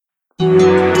Hi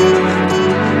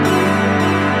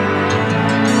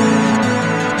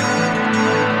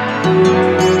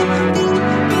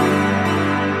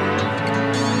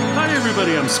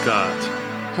everybody, I'm Scott.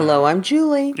 Hello, I'm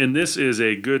Julie. And this is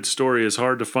a Good Story is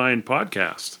Hard to Find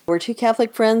podcast. Where two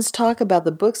Catholic friends talk about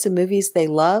the books and movies they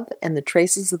love and the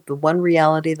traces of the one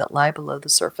reality that lie below the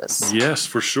surface. Yes,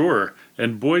 for sure.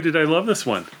 And boy, did I love this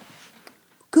one.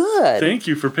 Good. Thank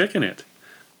you for picking it.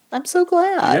 I'm so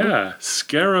glad. Yeah,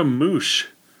 Scaramouche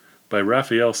by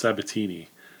Raphael Sabatini.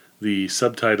 The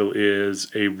subtitle is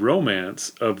A Romance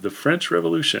of the French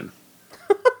Revolution.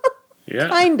 Yeah.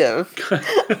 Kind of.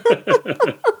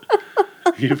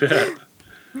 You bet.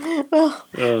 Well,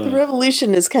 the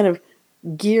revolution is kind of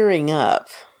gearing up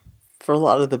for a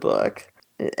lot of the book.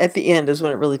 At the end is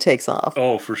when it really takes off.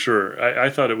 Oh, for sure. I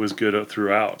thought it was good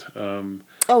throughout.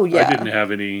 Oh, yeah. I didn't have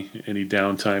any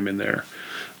downtime in there.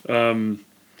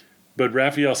 But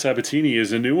Raphael Sabatini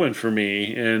is a new one for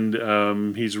me,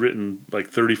 and he's written like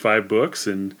 35 books,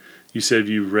 and you said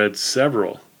you've read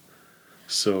several.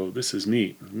 So this is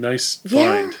neat. Nice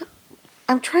find. Yeah.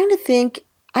 I'm trying to think.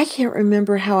 I can't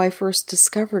remember how I first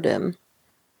discovered him.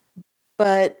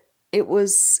 But it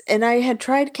was, and I had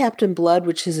tried Captain Blood,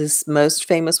 which is his most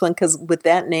famous one, because with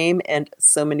that name and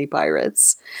so many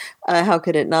pirates, how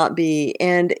could it not be?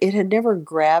 And it had never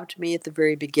grabbed me at the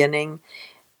very beginning.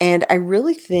 And I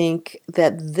really think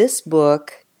that this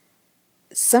book,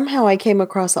 somehow I came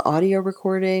across an audio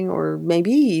recording, or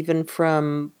maybe even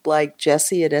from like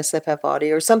Jesse at SFF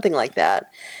Audio or something like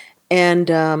that.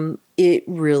 And it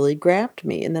really grabbed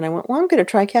me. And then I went, well, I'm going to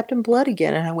try Captain Blood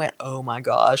again. And I went, oh my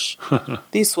gosh,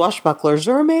 these swashbucklers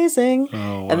are amazing.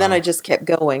 Oh, wow. And then I just kept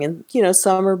going. And, you know,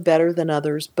 some are better than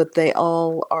others, but they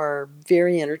all are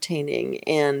very entertaining.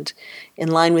 And in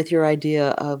line with your idea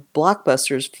of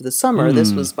blockbusters for the summer,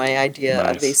 this was my idea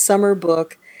of a summer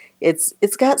book. It's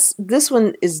got, this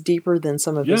one is deeper than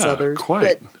some of his others. Yeah,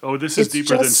 quite. Oh, this is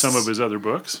deeper than some of his other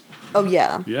books? Oh,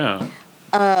 yeah. Yeah.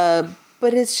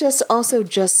 But it's just also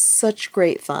just such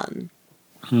great fun.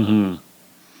 Mm-hmm.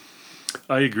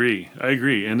 I agree.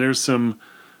 And there's some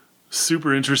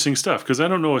super interesting stuff, because I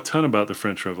don't know a ton about the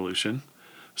French Revolution.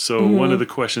 So one of the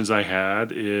questions I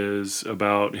had is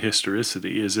about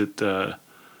historicity. Is it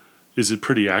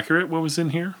pretty accurate what was in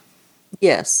here?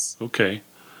 Yes. Okay.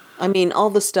 I mean,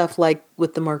 all the stuff like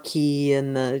with the Marquis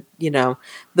and the, you know,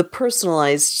 the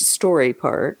personalized story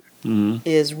part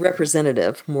is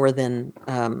representative more than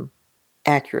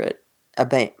accurate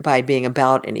by being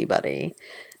about anybody.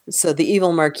 So the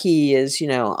evil Marquis is, you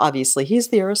know, obviously he's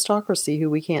the aristocracy who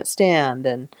we can't stand.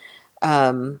 And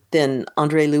then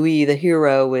André Louis, the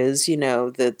hero, is, you know,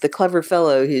 the clever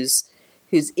fellow who's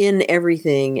in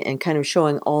everything and kind of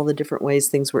showing all the different ways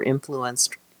things were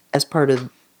influenced as part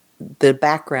of the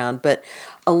background. But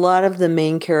a lot of the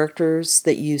main characters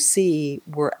that you see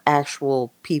were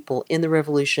actual people in the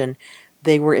revolution.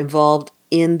 They were involved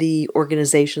in the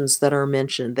organizations that are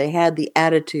mentioned. They had the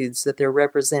attitudes that they're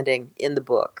representing in the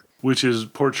book. Which is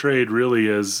portrayed really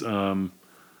as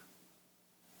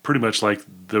pretty much like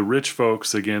the rich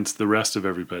folks against the rest of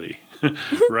everybody,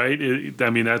 right?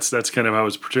 That's kind of how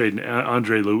it's portrayed. And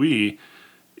André Louis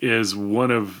is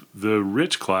one of the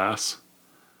rich class,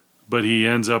 but he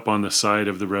ends up on the side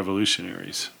of the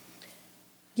revolutionaries.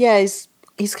 Yeah,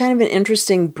 he's kind of an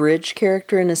interesting bridge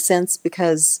character in a sense,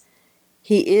 because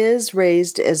he is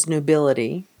raised as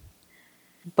nobility,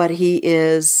 but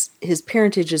his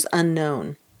parentage is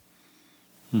unknown.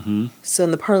 Mm-hmm. So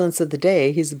in the parlance of the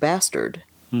day, he's a bastard.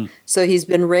 So he's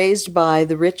been raised by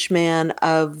the rich man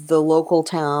of the local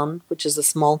town, which is a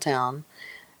small town,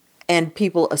 and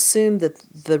people assume that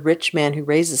the rich man who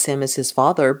raises him is his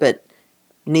father, but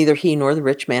neither he nor the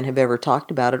rich man have ever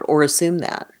talked about it or assumed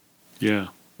that. Yeah.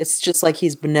 It's just like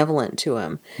he's benevolent to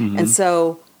him. Mm-hmm. And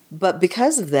so, but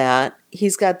because of that,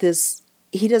 he's got this,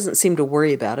 he doesn't seem to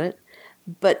worry about it,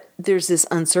 but there's this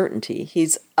uncertainty.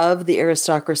 He's of the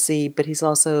aristocracy, but he's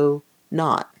also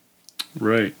not.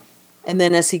 Right. And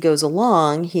then as he goes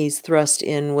along, he's thrust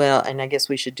in, well, and I guess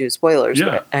we should do spoilers,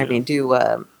 do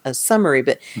a summary,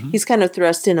 but he's kind of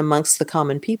thrust in amongst the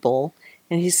common people,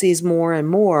 and he sees more and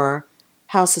more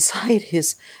how society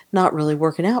is not really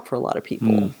working out for a lot of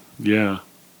people. Yeah.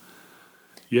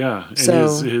 Yeah, and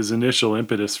so, his initial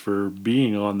impetus for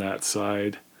being on that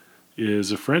side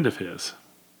is a friend of his.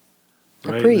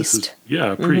 Right? A priest.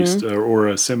 A priest or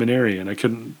a seminarian. I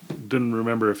didn't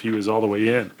remember if he was all the way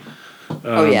in.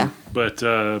 But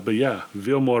yeah,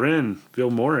 Vilmorin.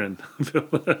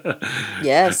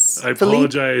 Yes. I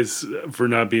apologize for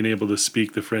not being able to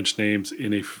speak the French names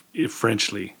in a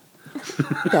Frenchly.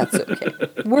 That's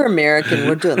okay. We're American.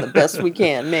 We're doing the best we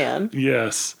can, man.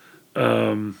 Yes.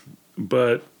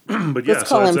 but but Let's yeah, so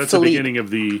call that's him that's the Philippe.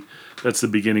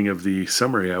 beginning of the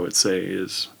summary. I would say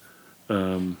is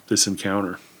this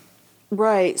encounter.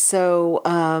 Right. So,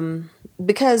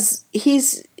 because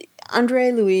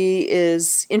Andre Louis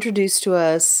is introduced to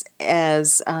us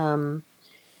as as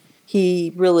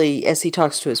he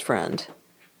talks to his friend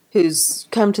who's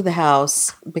come to the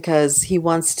house because he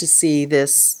wants to see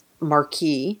this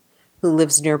Marquis who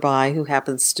lives nearby, who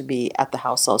happens to be at the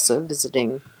house also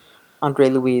visiting Andre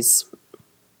Louis'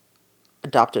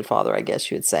 adopted father, I guess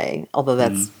you would say, although Mm.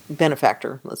 that's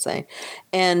benefactor, let's say.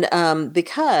 And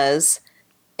because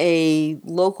a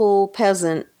local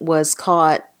peasant was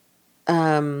caught,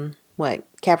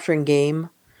 capturing game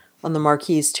on the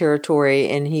Marquis' territory,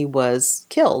 and he was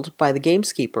killed by the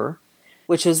gameskeeper,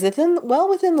 which was within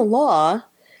the law.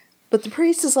 But the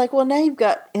priest is like, well, now you've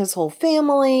got his whole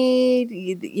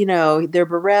family, they're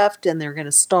bereft and they're going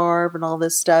to starve and all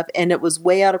this stuff. And it was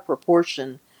way out of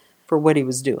proportion for what he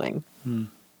was doing. Mm.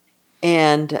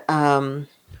 And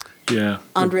Yeah.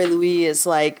 Andre Louis is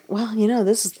like, well,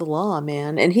 this is the law,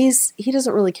 man. And he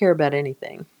doesn't really care about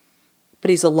anything, but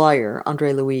he's a lawyer.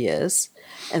 Andre Louis is,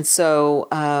 and so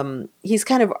he's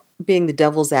kind of being the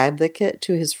devil's advocate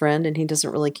to his friend, and he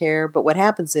doesn't really care. But what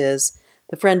happens is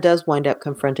the friend does wind up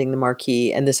confronting the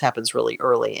Marquis, and this happens really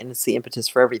early, and it's the impetus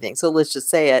for everything. So let's just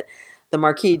say it: the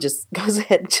Marquis just goes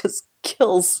ahead and just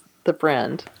kills the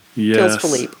friend, kills Yes.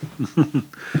 Philippe.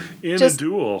 In a Just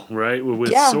duel, right,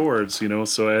 with yeah, swords,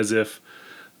 so as if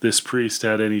this priest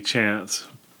had any chance.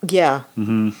 yeah.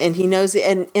 Mm-hmm. And he knows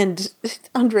it, and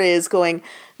Andre is going,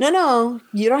 no,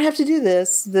 you don't have to do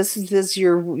this. This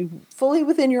you're fully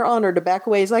within your honor to back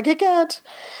away. He's like, I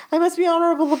must be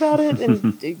honorable about it,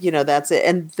 and that's it.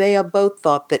 And they both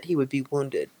thought that he would be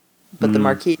wounded, but the Mm.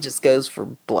 Marquis just goes for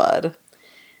blood,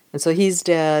 and so he's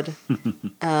dead.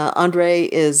 Andre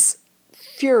is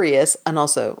furious, and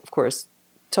also, of course,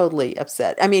 totally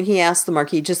upset. I mean, he asked the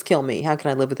Marquis, "Just kill me. How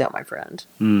can I live without my friend?"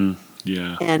 Mm.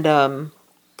 Yeah. And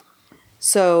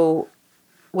so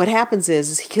what happens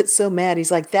is he gets so mad.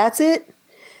 He's like, "That's it.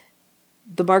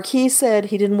 The Marquis said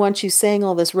he didn't want you saying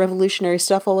all this revolutionary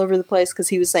stuff all over the place because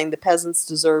he was saying the peasants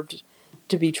deserved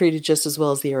to be treated just as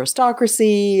well as the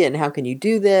aristocracy. And how can you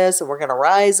do this? And we're going to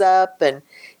rise up." And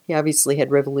he obviously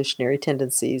had revolutionary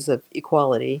tendencies of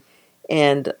equality.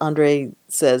 And Andre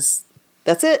says,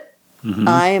 "That's it. Mm-hmm.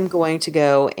 I am going to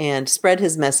go and spread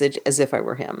his message as if I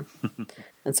were him."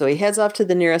 And so he heads off to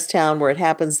the nearest town where it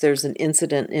happens there's an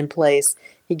incident in place.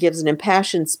 He gives an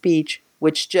impassioned speech,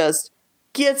 which just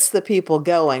gets the people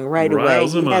going right away.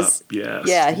 Riles them up.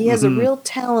 Yes. He has a real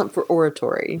talent for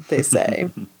oratory, they say.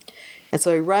 And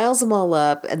so he riles them all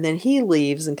up, and then he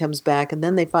leaves and comes back, and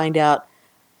then they find out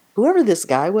whoever this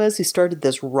guy was who started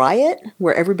this riot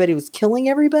where everybody was killing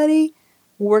everybody,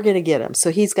 we're going to get him.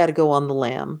 So he's got to go on the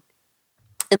lam.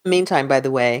 In the meantime, by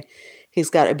the way, he's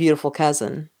got a beautiful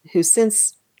cousin who,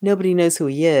 since nobody knows who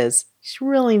he is, he's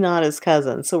really not his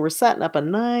cousin. So we're setting up a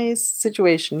nice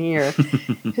situation here.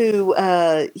 Who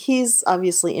he's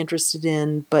obviously interested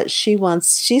in, but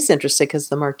she's interested because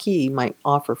the Marquis might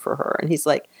offer for her. And he's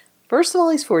like, first of all,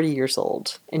 he's 40 years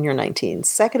old and you're 19.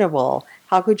 Second of all,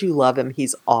 how could you love him?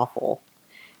 He's awful.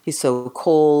 He's so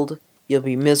cold. You'll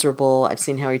be miserable. I've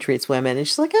seen how he treats women. And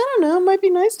she's like, I don't know. It might be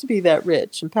nice to be that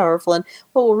rich and powerful. And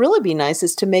what will really be nice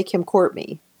is to make him court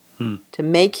me, to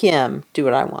make him do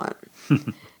what I want.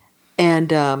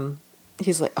 And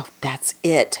he's like, oh, that's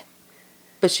it.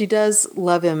 But she does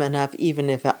love him enough, even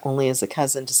if only as a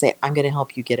cousin, to say, I'm going to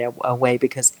help you get away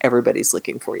because everybody's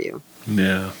looking for you.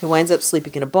 Yeah. He winds up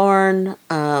sleeping in a barn,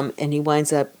 and he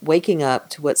winds up waking up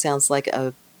to what sounds like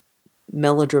a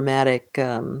melodramatic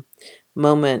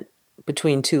moment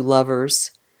between two lovers.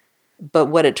 But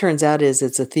what it turns out is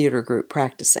it's a theater group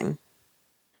practicing.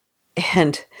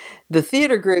 And the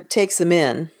theater group takes him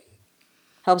in,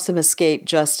 helps him escape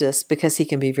justice because he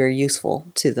can be very useful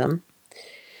to them.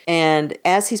 And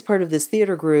as he's part of this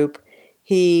theater group,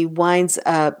 he winds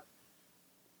up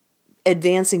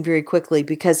advancing very quickly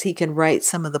because he can write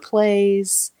some of the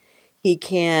plays. He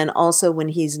can also, when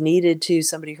he's needed to,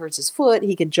 somebody hurts his foot,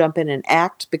 he can jump in and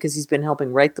act because he's been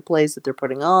helping write the plays that they're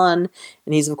putting on.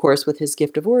 And he's, of course, with his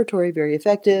gift of oratory, very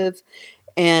effective.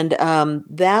 And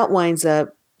that winds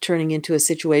up turning into a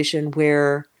situation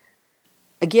where,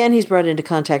 again, he's brought into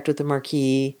contact with the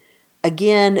Marquis.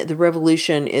 Again, the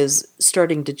revolution is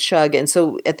starting to chug. And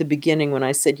so at the beginning, when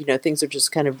I said, things are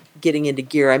just kind of getting into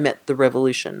gear, I meant the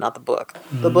revolution, not the book.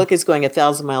 The book is going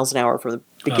 1,000 miles an hour from the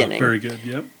beginning. Very good.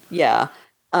 Yep. Yeah.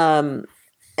 And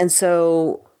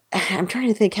so I'm trying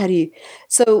to think,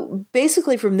 so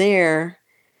basically from there,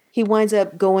 he winds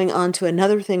up going on to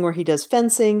another thing where he does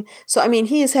fencing. So, I mean,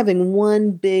 he is having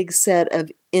one big set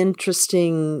of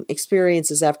interesting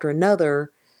experiences after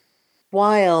another,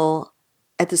 while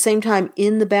at the same time,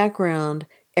 in the background,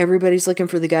 everybody's looking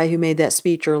for the guy who made that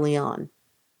speech early on.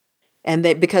 And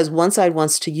because one side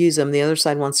wants to use him, the other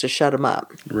side wants to shut him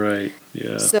up. Right.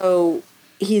 Yeah. So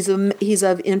he's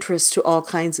of interest to all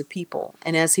kinds of people.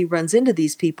 And as he runs into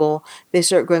these people, they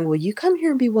start going, well, you come here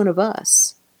and be one of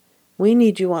us. We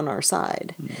need you on our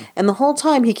side. Mm. And the whole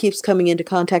time he keeps coming into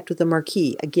contact with the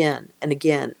Marquis again and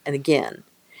again and again.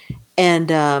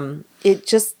 And it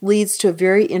just leads to a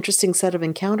very interesting set of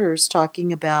encounters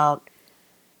talking about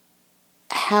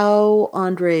how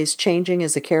Andre is changing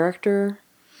as a character.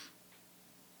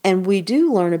 And we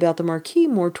do learn about the Marquis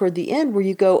more toward the end, where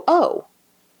you go, oh,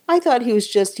 I thought he was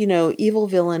just, evil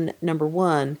villain number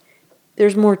one.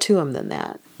 There's more to him than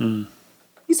that. Mm.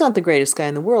 He's not the greatest guy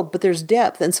in the world, but there's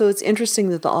depth. And so it's interesting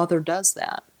that the author does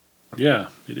that. Yeah,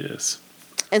 it is.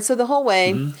 And so the whole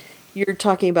way, you're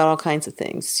talking about all kinds of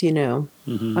things,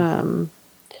 Mm-hmm.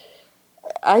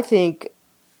 I think,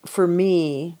 for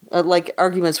me, like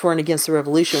arguments for and against the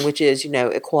revolution, which is,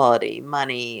 equality,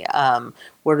 money,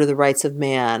 what are the rights of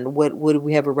man? What do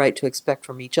we have a right to expect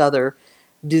from each other?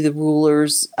 Do the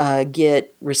rulers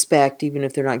get respect, even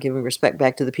if they're not giving respect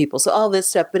back to the people? So all this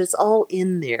stuff, but it's all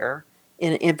in there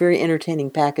in a very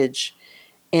entertaining package.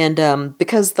 And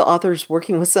because the author's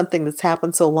working with something that's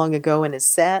happened so long ago and is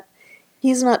set,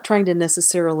 he's not trying to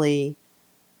necessarily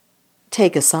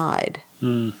take a side.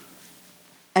 Mm.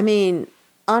 I mean,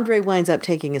 Andre winds up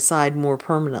taking a side more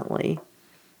permanently,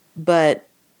 but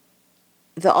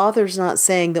the author's not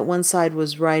saying that one side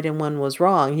was right and one was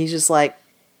wrong. He's just like,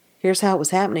 here's how it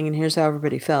was happening and here's how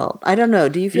everybody felt. I don't know.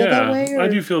 Do you feel that way? I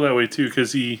do feel that way too,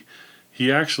 because he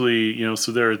actually,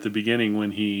 so there at the beginning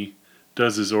when he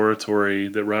does his oratory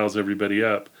that riles everybody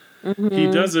up, he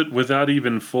does it without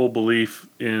even full belief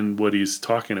in what he's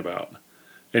talking about.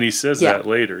 And he says that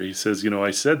later. He says,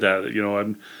 I said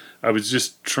that, I was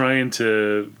just trying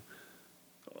to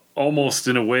almost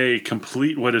in a way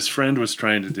complete what his friend was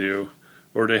trying to do,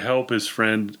 or to help his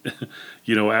friend,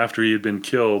 after he had been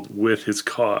killed with his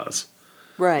cause.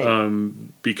 Right.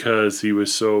 Because he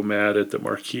was so mad at the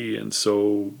Marquis and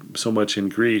so much in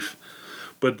grief.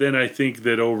 But then I think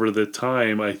that over the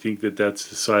time, I think that that's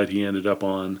the side he ended up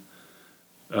on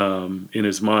in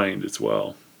his mind as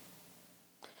well.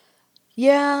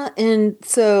 Yeah, and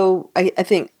so I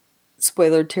think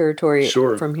spoiler territory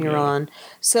from here on.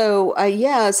 So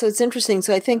so it's interesting.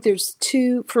 So I think there's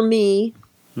two main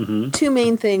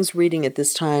things reading at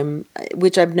this time,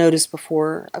 which I've noticed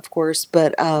before, of course.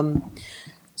 But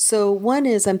so one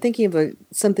is I'm thinking of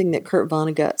something that Kurt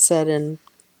Vonnegut said in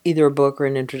either a book or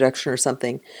an introduction or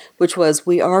something, which was,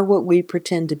 we are what we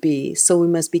pretend to be, so we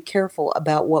must be careful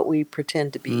about what we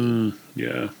pretend to be.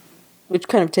 Yeah. Which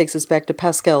kind of takes us back to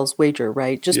Pascal's wager,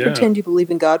 right? Just pretend you believe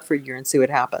in God for a year and see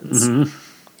what happens.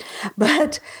 Mm-hmm.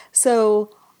 But so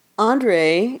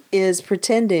Andre is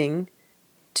pretending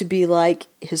to be like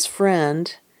his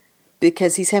friend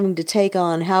because he's having to take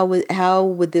on how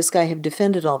would this guy have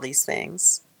defended all these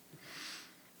things.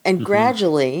 And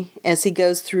gradually, as he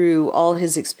goes through all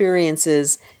his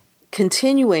experiences,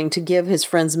 continuing to give his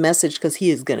friend's message because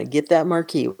he is going to get that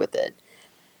Marquis with it.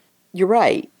 You're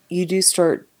right. He does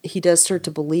start to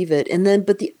believe it. And then,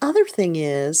 but the other thing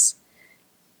is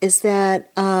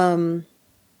that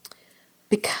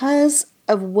because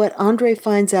of what Andre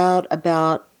finds out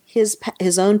about his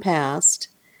own past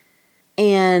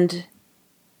and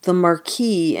the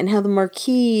Marquis, and how the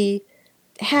Marquis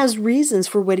has reasons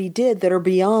for what he did that are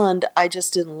beyond, I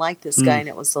just didn't like this guy and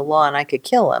it was the law and I could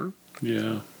kill him.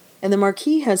 Yeah. And the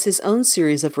Marquis has his own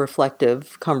series of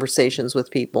reflective conversations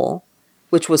with people,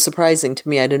 which was surprising to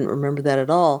me. I didn't remember that at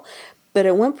all. But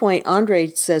at one point, Andre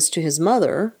says to his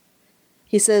mother,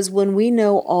 he says, when we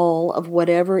know all of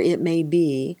whatever it may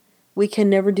be, we can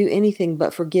never do anything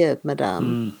but forgive,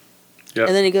 madame. Yep.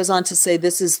 And then he goes on to say,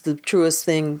 this is the truest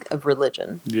thing of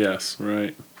religion. Yes,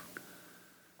 right.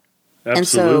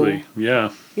 Absolutely.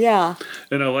 Yeah. Yeah.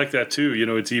 And I like that too.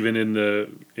 It's even in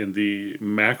the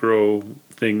macro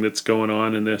thing that's going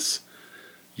on in this,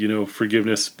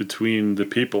 forgiveness between the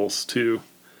peoples too.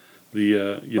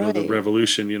 The the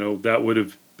revolution, that would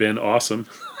have been awesome.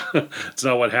 It's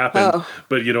not what happened,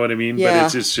 but you know what I mean? Yeah.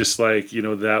 But it's just like,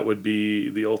 that would be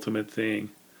the ultimate thing.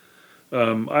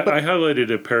 I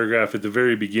highlighted a paragraph at the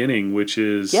very beginning, which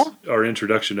is our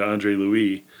introduction to Andre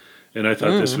Louis. And I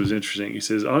thought this was interesting. He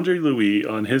says, Andre Louis,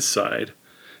 on his side,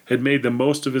 had made the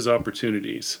most of his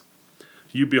opportunities.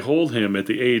 You behold him at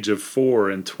the age of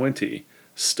 24,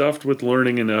 stuffed with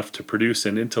learning enough to produce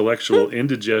an intellectual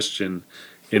indigestion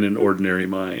in an ordinary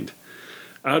mind.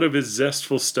 Out of his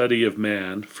zestful study of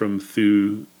man from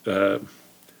Thucydides?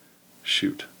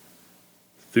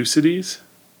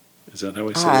 Is that how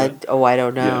I say that? I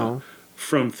don't Yeah. know.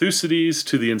 From Thucydides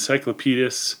to the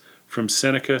Encyclopedists, from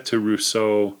Seneca to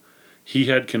Rousseau, he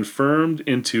had confirmed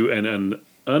into an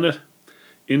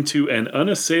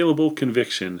unassailable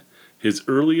conviction his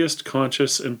earliest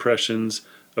conscious impressions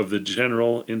of the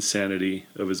general insanity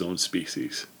of his own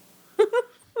species.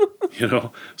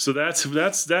 So that's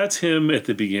him at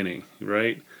the beginning,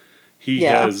 right? He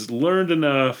Yeah. has learned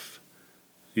enough.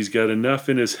 He's got enough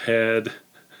in his head,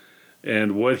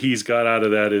 and what he's got out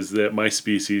of that is that my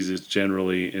species is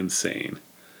generally insane.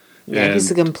 Yeah, he's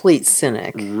a complete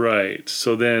cynic. Right.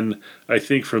 So then I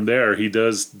think from there he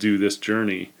does do this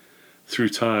journey through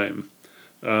time,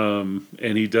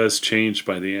 and he does change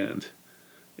by the end.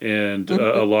 And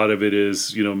a lot of it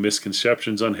is,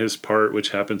 misconceptions on his part, which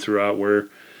happen throughout, where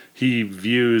he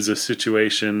views a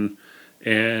situation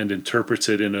and interprets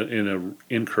it in a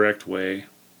incorrect way,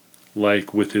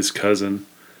 like with his cousin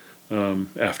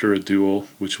after a duel,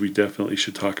 which we definitely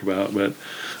should talk about. But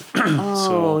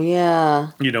Oh,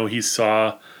 yeah. he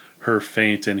saw her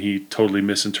faint and he totally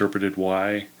misinterpreted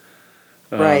why.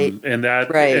 Right. And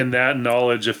that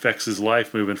knowledge affects his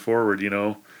life moving forward.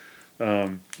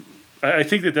 I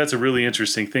think that's a really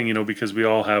interesting thing, because we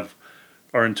all have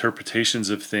our interpretations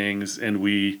of things and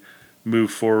we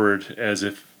move forward as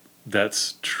if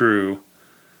that's true,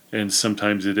 and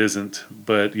sometimes it isn't.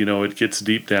 But it gets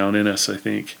deep down in us, I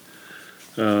think.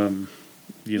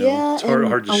 It's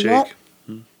hard to shake.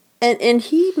 And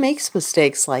he makes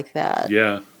mistakes like that.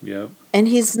 Yeah. And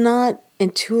he's not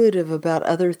intuitive about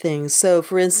other things. So,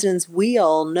 for instance, we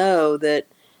all know that,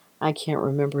 I can't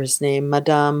remember his name,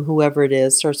 Madame, whoever it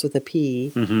is, starts with a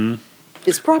P,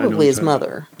 is probably his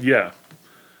mother. Yeah.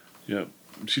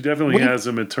 She definitely has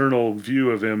a maternal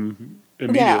view of him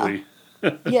immediately.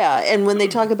 Yeah, and when they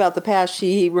talk about the past,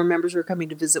 he remembers her coming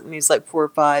to visit when he was like 4 or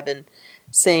 5 and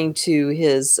saying to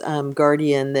his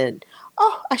guardian that,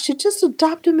 oh, I should just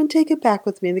adopt him and take him back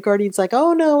with me. And the guardian's like,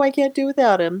 oh, no, I can't do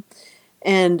without him.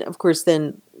 And, of course,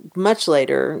 then much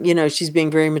later, she's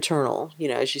being very maternal,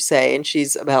 as you say, and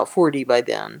she's about 40 by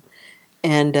then.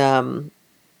 And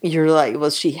you're like,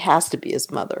 well, she has to be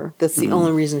his mother. That's the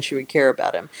only reason she would care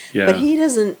about him. Yeah. But he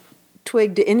doesn't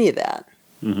twig to any of that.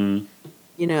 Mm-hmm.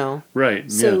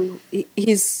 Right. So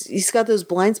he's got those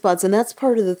blind spots, and that's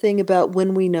part of the thing about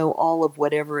when we know all of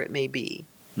whatever it may be.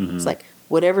 Mm-hmm. It's like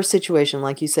whatever situation,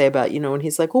 like you say about, when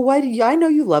he's like, well, why did you, I know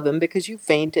you love him because you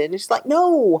fainted. And it's like,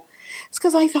 no, it's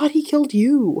because I thought he killed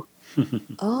you.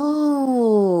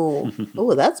 Oh,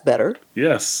 that's better.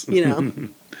 Yes.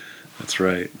 That's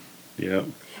right. Yeah.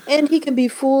 And he can be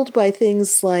fooled by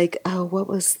things like, what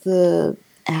was the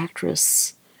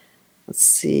actress? Let's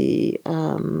see.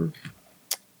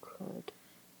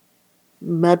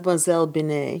 Mademoiselle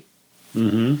Binet.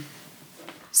 Mm-hmm.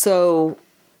 So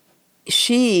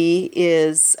she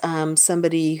is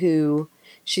somebody who,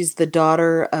 she's the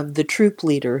daughter of the troupe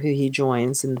leader who he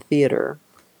joins in the theater.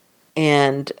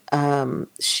 And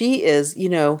she is,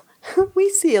 we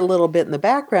see a little bit in the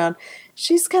background,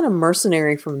 she's kind of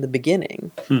mercenary from the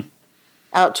beginning,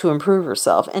 out to improve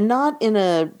herself. And not in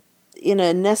a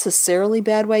necessarily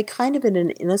bad way, kind of in an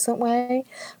innocent way,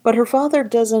 but her father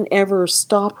doesn't ever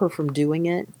stop her from doing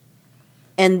it.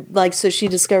 And so she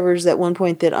discovers at one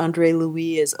point that Andre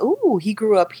Louis he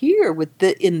grew up here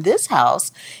in this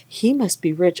house. He must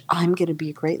be rich. I'm going to be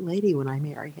a great lady when I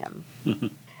marry him.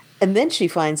 And then she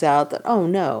finds out that, oh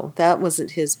no, that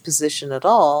wasn't his position at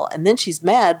all. And then she's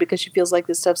mad because she feels like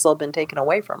this stuff's all been taken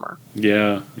away from her.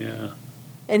 Yeah.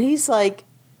 And he's like,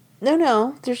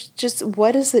 no, there's just,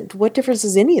 what difference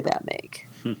does any of that make?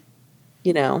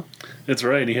 That's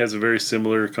right. He has a very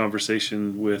similar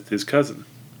conversation with his cousin.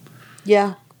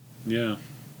 Yeah. Yeah.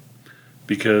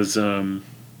 Because,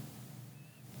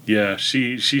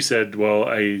 she said, well,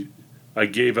 I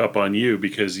gave up on you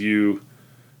because you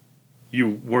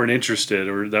weren't interested,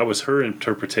 or that was her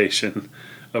interpretation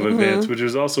of events, which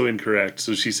was also incorrect.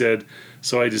 So she said,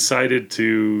 so I decided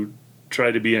to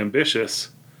try to be ambitious,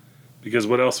 because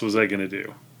what else was I going to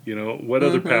do? What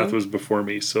other path was before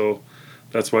me? So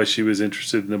that's why she was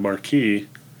interested in the Marquis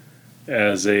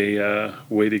as a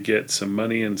way to get some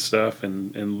money and stuff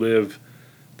and live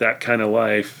that kind of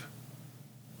life,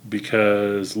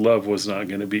 because love was not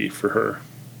going to be for her.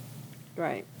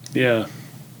 Right. Yeah.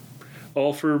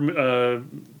 All for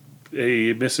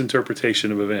a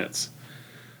misinterpretation of events,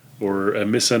 or a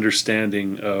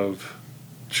misunderstanding of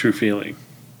true feeling.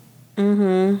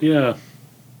 Mm-hmm. Yeah.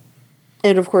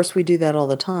 And of course we do that all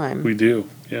the time. We do,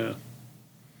 yeah.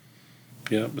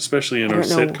 Yeah, especially in I our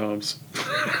don't know. sitcoms.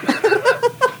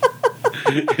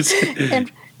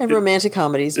 And romantic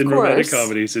comedies, of In romantic course.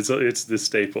 comedies, it's the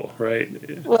staple,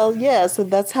 right? Well, yes,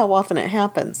 and that's how often it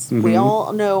happens. We Mm-hmm.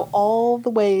 all know all the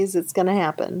ways it's going to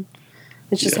happen.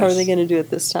 It's just how are they Yes. going to do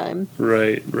it this time?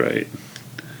 Right, right.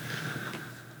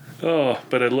 Oh,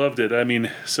 but I loved it. I mean,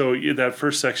 so that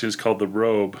first section is called the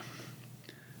robe,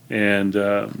 and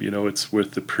it's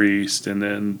with the priest, and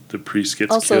then the priest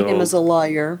gets Also, him as killed. a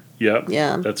lawyer. Yep,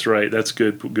 Yeah. that's right. That's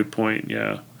good. Good point.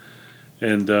 Yeah,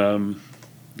 and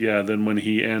yeah, then when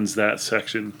he ends that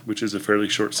section, which is a fairly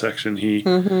short section, he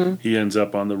Mm-hmm. he ends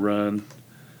up on the run.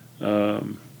 But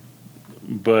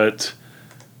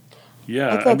I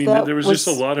yeah, I thought mean, that there was just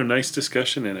a was lot of nice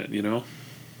discussion in it.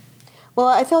 well.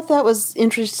 I thought that was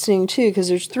interesting too because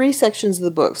there's three sections of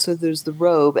the book. So there's the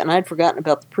robe, and I'd forgotten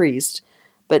about the priest,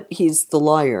 but he's the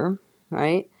lawyer,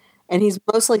 right? And he's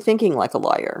mostly thinking like a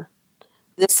lawyer.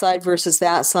 This side versus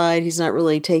that side. He's not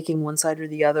really taking one side or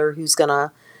the other. Who's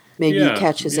gonna maybe Yeah,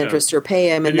 catch his yeah. interest or pay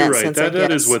him And in you're that right. sense, I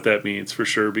That is guess. what that means for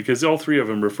sure, because all three of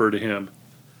them refer to him.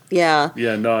 Yeah.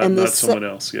 Yeah, not And not someone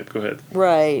else. Yep, go ahead.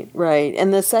 right, right.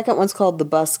 And the second one's called the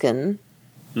buskin,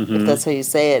 if Mm-hmm. that's how you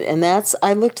say it. And that's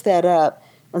I looked that up.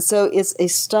 And so it's a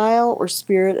style or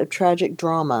spirit of tragic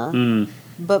drama, Mm.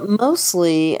 but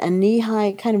mostly a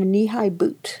knee-high kind of a knee-high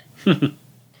boot.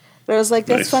 But I was like,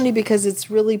 that's Nice. funny because it's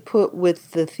really put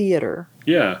with the theater.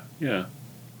 Yeah, yeah,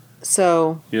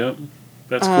 So yep.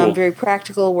 That's cool. very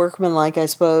practical, workmanlike, I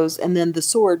suppose. And then the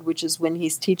sword, which is when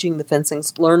he's teaching the fencing,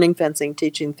 learning fencing,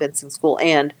 teaching fencing school,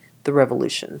 and the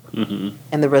revolution, Mm-hmm.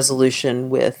 and the resolution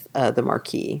with the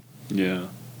Marquis, Yeah,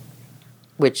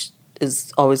 which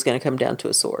is always going to come down to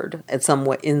a sword at some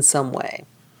way, in some way.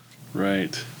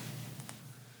 right.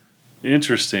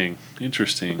 Interesting.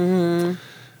 Interesting. Mm-hmm.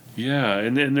 Yeah,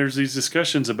 and there's these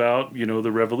discussions about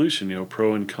the revolution,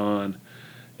 pro and con,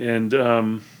 and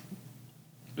and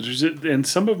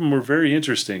some of them were very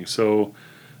interesting. So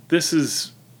this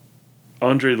is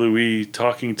Andre Louis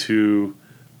talking to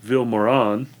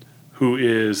Villemorin, who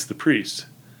is the priest,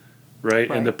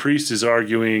 right? And the Right. priest is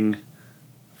arguing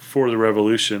for the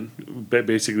revolution.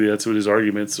 Basically, that's what his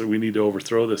arguments. So we need to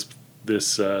overthrow this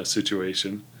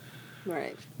situation.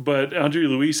 Right. But Andre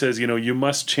Louis says, you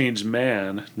must change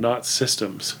man, not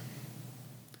systems.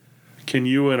 Can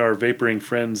you and our vaporing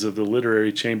friends of the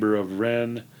Literary Chamber of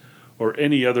Rennes or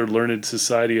any other learned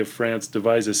society of France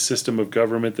devise a system of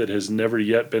government that has never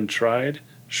yet been tried?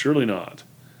 Surely not.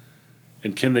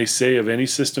 And can they say of any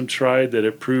system tried that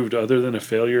it proved other than a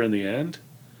failure in the end?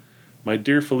 My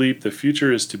dear Philippe, the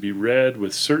future is to be read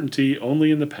with certainty only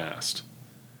in the past.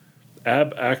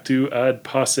 Ab actu ad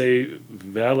posse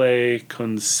vale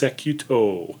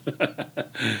consecuto.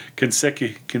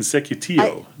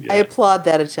 Consecutio. I Yeah. applaud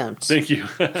that attempt. Thank you.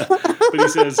 But he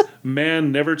says,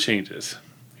 man never changes.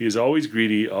 He is always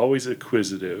greedy, always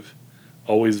acquisitive,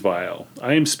 always vile.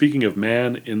 I am speaking of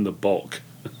man in the bulk.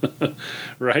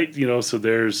 Right? So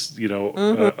there's,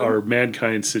 Mm-hmm. our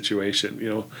mankind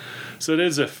situation. So it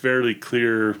is a fairly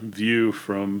clear view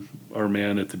from our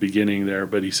man at the beginning there,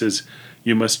 but he says,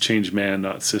 you must change man,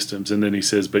 not systems. And then he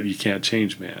says, but you can't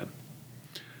change man.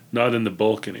 Not in the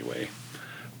bulk anyway.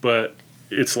 But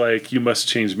it's like, you must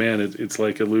change man. It's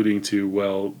like alluding to,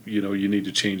 well, you need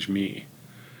to change me.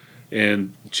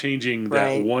 And changing that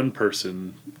Right. one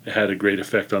person had a great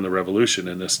effect on the revolution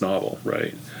in this novel,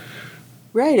 right?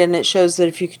 Right, and it shows that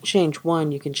if you can change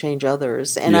one, you can change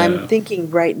others. And I'm Yeah.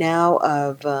 thinking right now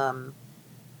of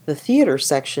the theater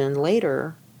section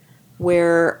later,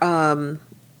 where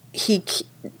he,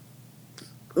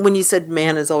 when you said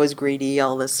man is always greedy,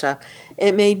 all this stuff,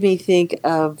 it made me think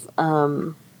of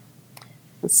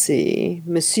let's see,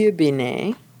 Monsieur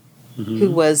Binet, who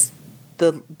Mm-hmm. was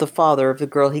the father of the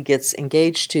girl he gets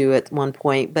engaged to at one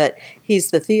point, but he's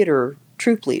the theater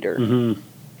troupe leader. Mm-hmm.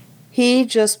 He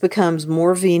just becomes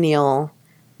more venial,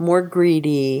 more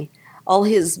greedy. All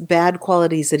his bad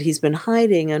qualities that he's been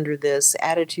hiding under this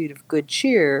attitude of good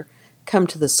cheer come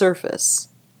to the surface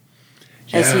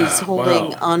as he's Yeah. holding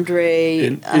Wow. Andre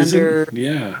And under,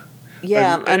 yeah.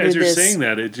 under As you're this. saying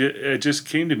that, it just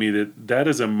came to me that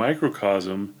is a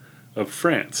microcosm of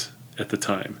France at the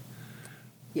time,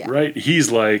 Yeah. right?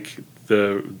 He's like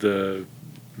the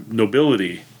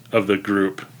nobility of the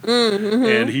group, Mm-hmm.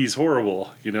 and he's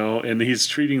horrible, and he's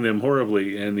treating them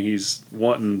horribly, and he's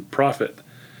wanting profit,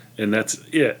 and that's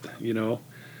it,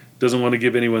 doesn't want to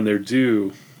give anyone their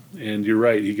due, and you're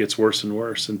right, he gets worse and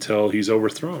worse until he's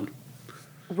overthrown.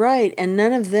 Right, and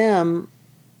none of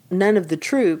the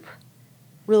troupe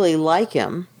really like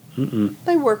him. Mm-mm.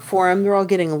 They work for him, they're all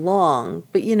getting along,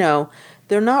 but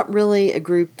they're not really a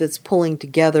group that's pulling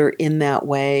together in that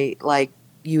way like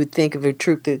you would think of a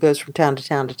troupe that goes from town to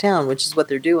town to town, which is what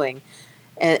they're doing.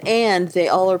 And they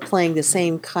all are playing the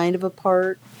same kind of a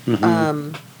part.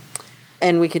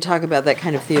 And we could talk about that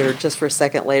kind of theater just for a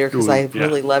second later because I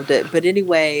really loved it. But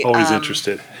anyway, always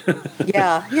interested.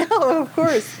 yeah, of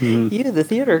course, you, the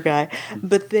theater guy.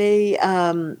 But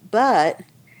but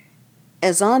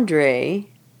as Andre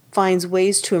finds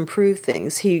ways to improve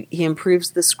things, he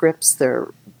improves the scripts they're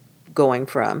going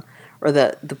from, or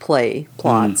the play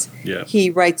plots.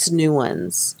 He writes new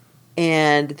ones.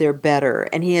 And they're better,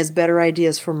 and he has better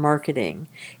ideas for marketing.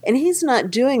 And he's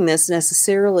not doing this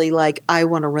necessarily like, I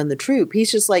want to run the troupe. He's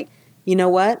just like, you know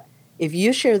what? If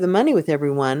you share the money with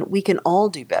everyone, we can all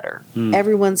do better.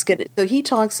 Everyone's good. So he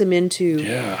talks him into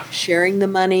sharing the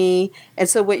money. And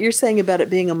so what you're saying about it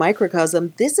being a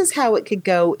microcosm, this is how it could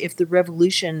go if the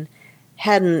revolution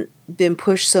hadn't been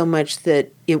pushed so much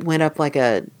that it went up like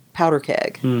a powder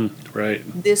keg. Right.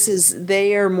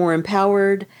 They are more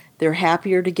empowered. They're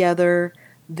happier together.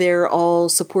 They're all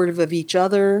supportive of each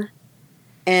other.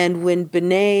 And when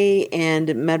Benet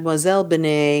and Mademoiselle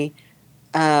Benet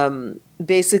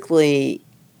basically,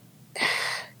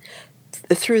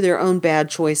 through their own bad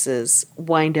choices,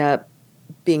 wind up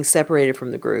being separated from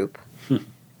the group,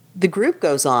 the group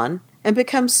goes on and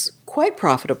becomes quite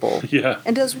profitable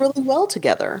and does really well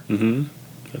together.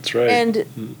 That's right. And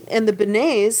the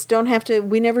Benets don't have to,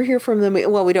 we never hear from them.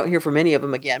 Well, we don't hear from any of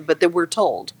them again, but we're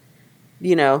told,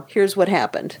 here's what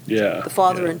happened. The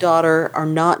father and daughter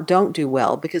don't do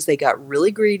well because they got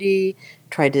really greedy,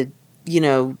 tried to,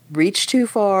 reach too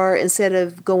far instead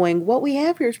of going, what we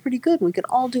have here is pretty good. We can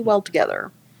all do well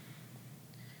together.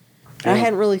 I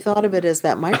hadn't really thought of it as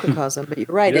that microcosm, but you're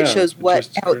right. It shows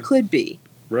how it could be.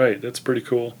 Right. That's pretty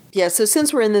cool. Yeah. So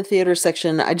since we're in the theater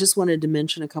section, I just wanted to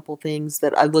mention a couple things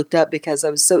that I looked up because I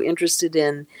was so interested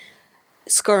in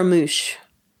Scaramouche.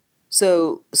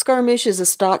 So Scaramouche is a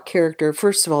stock character.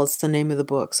 First of all, it's the name of the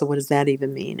book. So what does that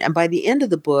even mean? And by the end of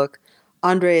the book,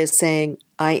 Andre is saying,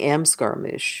 I am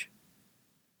Scaramouche,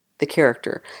 the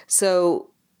character. So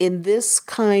in this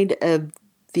kind of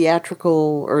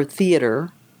theatrical or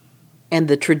theater and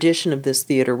the tradition of this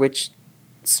theater, which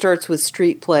starts with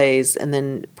street plays and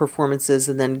then performances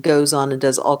and then goes on and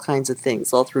does all kinds of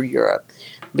things all through Europe,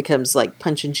 becomes like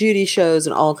Punch and Judy shows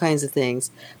and all kinds of things.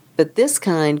 But this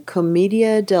kind,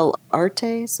 commedia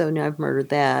dell'arte, so now I've murdered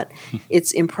that,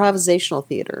 it's improvisational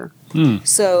theater.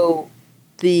 So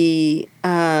the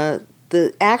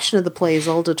action of the play is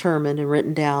all determined and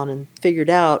written down and figured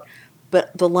out,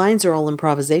 but the lines are all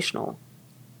improvisational.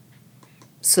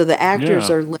 So the actors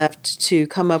are left to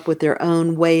come up with their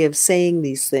own way of saying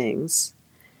these things.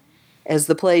 As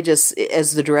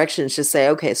the directions just say,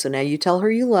 okay, so now you tell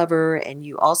her you love her, and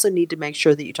you also need to make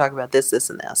sure that you talk about this, this,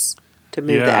 and this to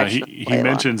move the action. He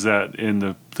mentions that in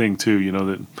the thing too.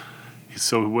 That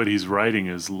so what he's writing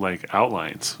is like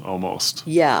outlines almost.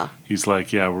 Yeah. He's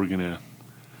like, we're gonna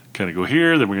kind of go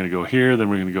here, then we're gonna go here, then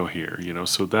we're gonna go here.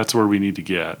 So that's where we need to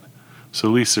get. So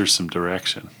at least there's some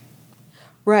direction.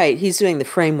 Right. He's doing the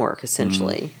framework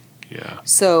essentially. Yeah.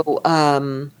 So,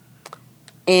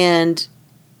 and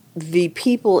the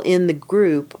people in the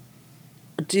group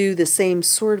do the same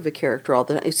sort of a character all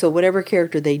the time. So whatever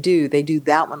character they do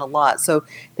that one a lot. So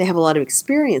they have a lot of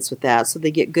experience with that. So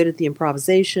they get good at the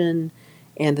improvisation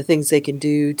and the things they can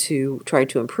do to try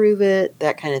to improve it,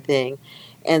 that kind of thing.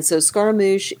 And so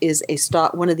Scaramouche is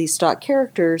one of these stock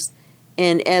characters.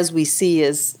 And as we see,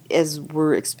 as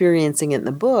we're experiencing it in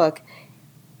the book,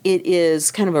 it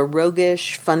is kind of a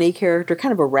roguish, funny character,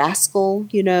 kind of a rascal,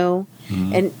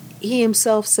 And he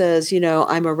himself says,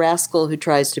 I'm a rascal who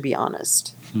tries to be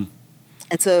honest.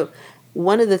 And so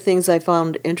one of the things I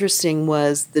found interesting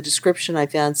was the description I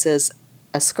found says,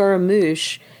 a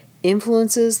Scaramouche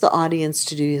influences the audience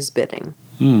to do his bidding.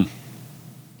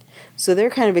 So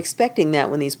they're kind of expecting that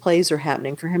when these plays are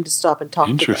happening, for him to stop and talk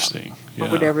to them. Or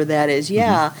whatever that is.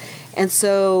 Yeah. And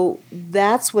so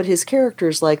that's what his character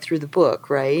is like through the book,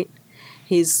 right?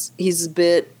 He's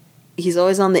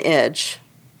always on the edge.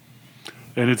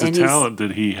 And it's a talent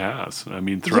that he has. I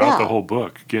mean, throughout the whole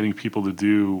book, getting people to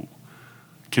do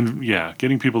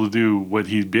what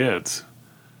he bids.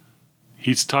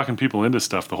 He's talking people into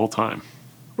stuff the whole time.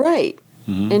 Right.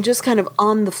 And just kind of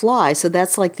on the fly. So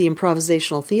that's like the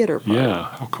improvisational theater part. Yeah,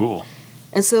 how cool.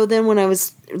 And so then when I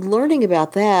was learning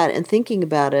about that and thinking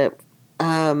about it,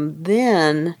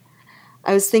 then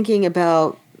I was thinking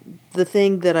about the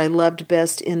thing that I loved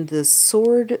best in the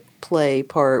sword play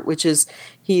part, which is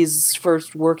he's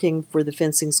first working for the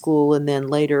fencing school and then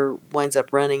later winds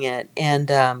up running it. And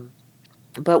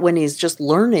but when he's just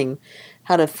learning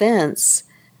how to fence,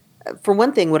 for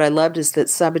one thing, what I loved is that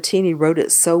Sabatini wrote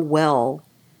it so well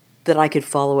that I could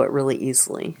follow it really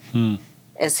easily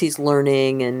as he's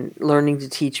learning to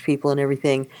teach people and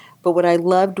everything. But what I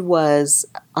loved was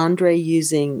Andre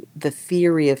using the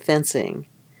theory of fencing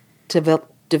to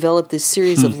develop this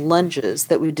series of lunges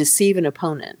that would deceive an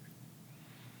opponent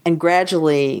and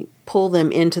gradually pull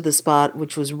them into the spot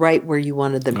which was right where you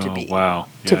wanted them to Oh, be, wow.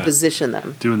 to Yeah. position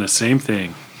them. Doing the same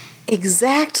thing.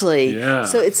 Exactly. Yeah.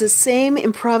 So it's the same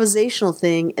improvisational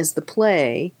thing as the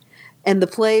play. And the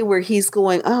play where he's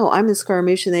going, oh, I'm the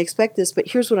Scaramouche and they expect this, but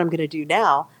here's what I'm going to do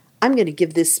now. I'm going to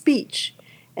give this speech.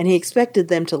 And he expected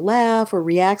them to laugh or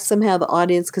react somehow, the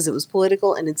audience, because it was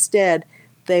political, and instead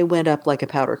they went up like a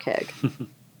powder keg.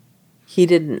 He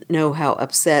didn't know how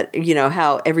upset,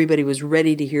 how everybody was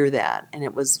ready to hear that. And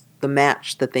it was the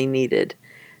match that they needed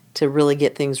to really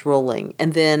get things rolling.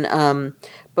 And then,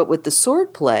 but with the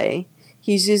sword play,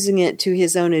 he's using it to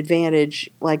his own advantage,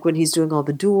 like when he's doing all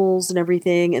the duels and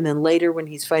everything, and then later when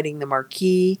he's fighting the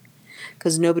Marquis,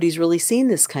 because nobody's really seen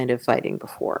this kind of fighting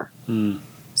before.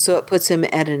 So it puts him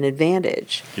at an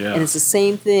advantage. Yeah. And it's the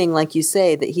same thing, like you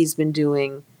say, that he's been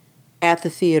doing at the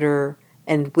theater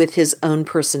and with his own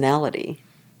personality.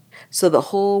 So the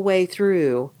whole way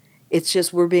through, it's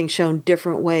just we're being shown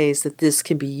different ways that this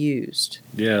can be used.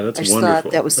 Yeah, that's I just wonderful.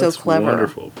 thought that was so clever.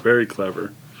 Wonderful. Very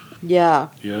clever. Yeah.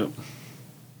 Yep.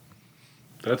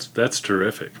 That's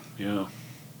terrific. Yeah.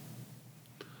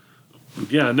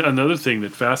 Yeah, another thing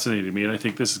that fascinated me, and I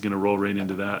think this is going to roll right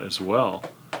into that as well,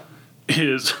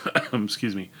 is,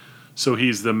 excuse me, so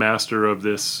he's the master of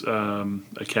this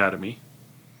academy.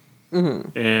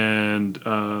 Mm-hmm. And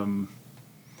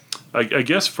I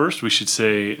guess first we should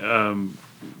say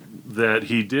that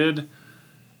he did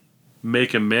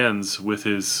make amends with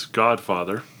his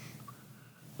godfather,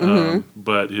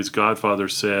 but his godfather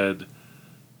said,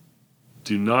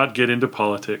 do not get into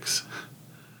politics,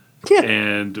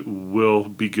 and we'll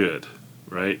be good,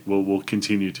 right? We'll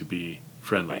continue to be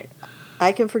friendly. Right.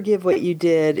 I can forgive what you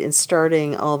did in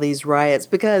starting all these riots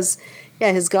because,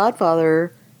 his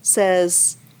godfather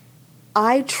says,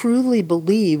 I truly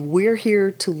believe we're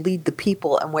here to lead the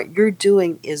people and what you're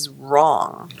doing is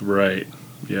wrong. Right,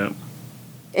 yeah.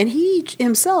 And he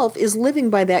himself is living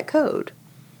by that code.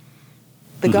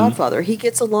 The godfather, he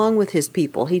gets along with his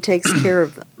people. He takes care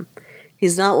of them.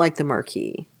 He's not like the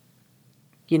Marquis,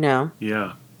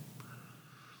 Yeah.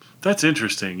 That's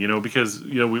interesting, because,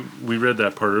 we read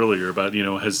that part earlier about,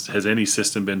 has any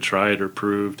system been tried or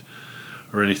proved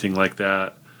or anything like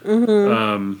that.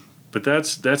 But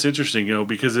that's interesting,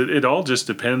 because it all just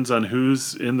depends on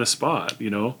who's in the spot,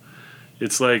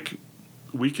 It's like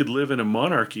we could live in a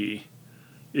monarchy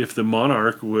if the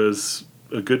monarch was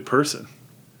a good person.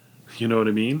 You know what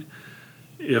I mean?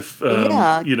 If,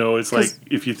 it's like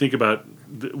if you think about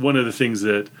one of the things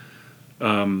that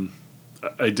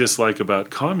I dislike about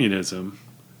communism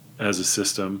as a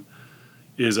system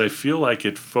is I feel like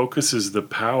it focuses the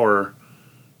power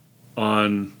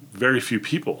on very few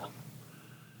people.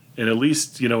 And at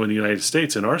least, in the United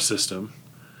States, in our system,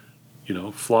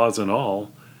 flaws and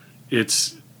all,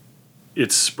 it's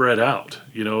spread out.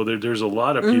 There's a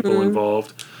lot of people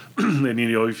involved. And,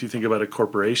 if you think about a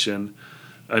corporation,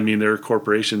 I mean, there are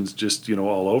corporations just,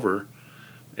 all over.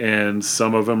 And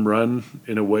some of them run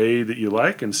in a way that you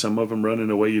like, and some of them run in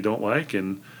a way you don't like.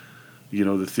 And,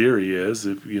 the theory is,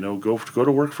 if, go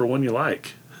to work for one you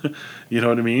like. You know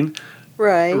what I mean?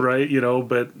 Right. Right,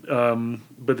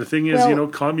 but the thing is,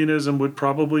 communism would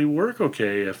probably work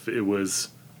okay if it was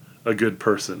a good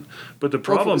person. But the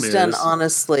problem if it was done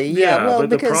honestly. But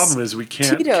the problem is we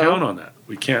can't count on that.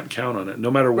 We can't count on it, no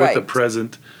matter what the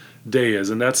present day is.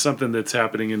 And that's something that's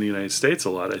happening in the United States a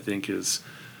lot, I think, is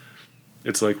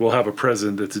it's like we'll have a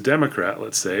president that's a Democrat,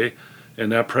 let's say,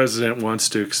 and that president wants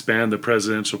to expand the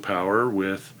presidential power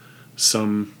with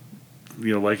some,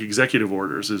 like executive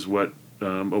orders is what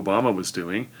Obama was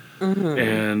doing.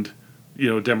 And,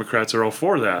 Democrats are all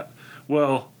for that.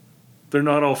 Well, they're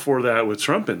not all for that with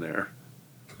Trump in there.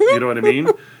 You know what I mean?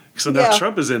 So now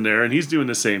Trump is in there and he's doing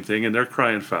the same thing and they're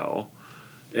crying foul.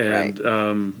 And,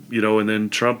 and then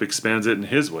Trump expands it in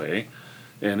his way.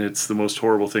 And it's the most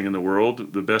horrible thing in the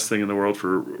world, the best thing in the world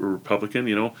for a Republican,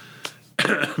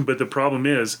 But the problem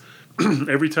is,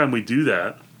 every time we do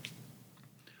that,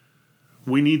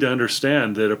 we need to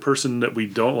understand that a person that we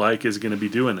don't like is going to be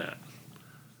doing that.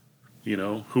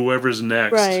 Whoever's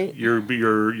next,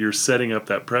 you're setting up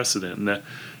that precedent, and that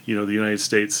the United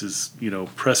States is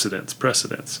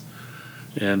precedents,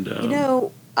 and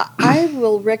I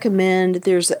will recommend.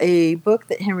 There's a book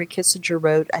that Henry Kissinger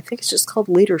wrote. I think it's just called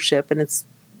Leadership, and it's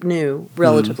new,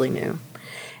 relatively new,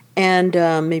 and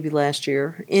maybe last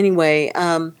year. Anyway,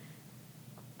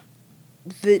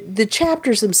 the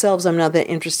chapters themselves I'm not that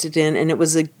interested in, and it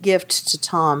was a gift to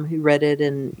Tom who read it,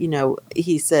 and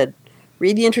he said,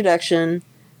 read the introduction,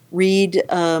 read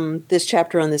this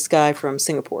chapter on this guy from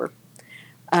Singapore.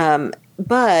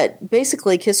 But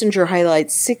basically, Kissinger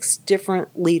highlights 6 different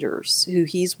leaders who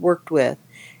he's worked with,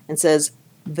 and says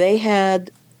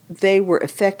they were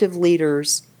effective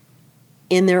leaders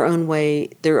in their own way,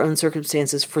 their own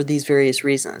circumstances for these various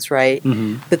reasons, right?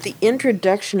 Mm-hmm. But the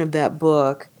introduction of that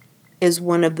book is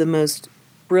one of the most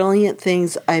brilliant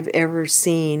things I've ever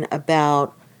seen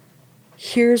about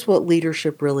here's what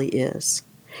leadership really is.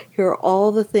 Here are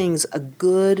all the things a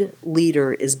good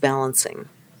leader is balancing.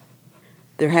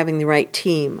 They're having the right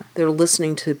team. They're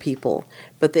listening to people,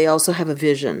 but they also have a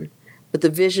vision. But the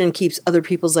vision keeps other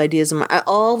people's ideas in mind,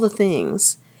 all the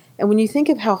things. And when you think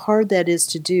of how hard that is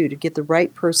to do, to get the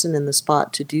right person in the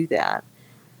spot to do that,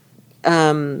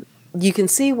 you can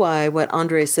see why what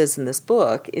Andre says in this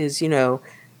book is,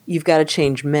 you've got to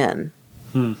change men.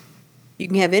 Hmm. You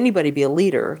can have anybody be a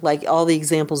leader, like all the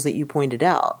examples that you pointed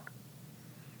out.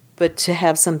 But to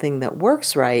have something that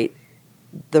works right,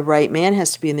 the right man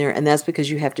has to be in there, and that's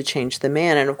because you have to change the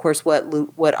man. And of course,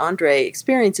 what Andre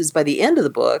experiences by the end of the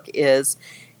book is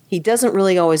he doesn't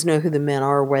really always know who the men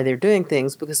are or why they're doing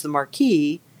things, because the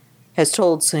Marquis has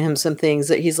told him some things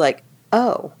that he's like,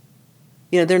 oh,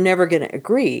 they're never going to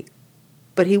agree.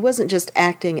 But he wasn't just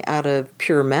acting out of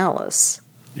pure malice.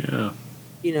 Yeah.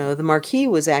 The Marquis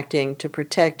was acting to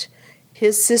protect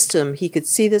his system. He could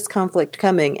see this conflict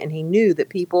coming, and he knew that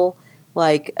people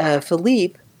like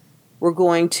Philippe were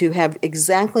going to have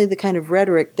exactly the kind of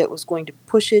rhetoric that was going to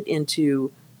push it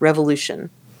into revolution.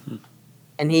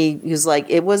 And he was like,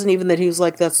 it wasn't even that he was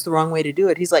like, that's the wrong way to do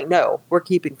it. He's like, no, we're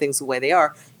keeping things the way they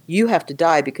are. You have to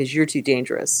die because you're too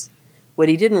dangerous. What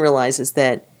he didn't realize is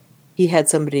that he had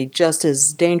somebody just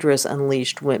as dangerous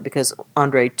unleashed because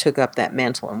Andre took up that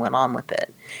mantle and went on with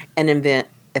it. And in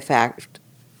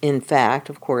fact,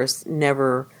 of course,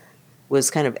 never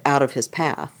was kind of out of his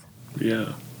path.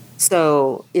 Yeah.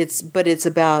 So it's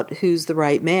about who's the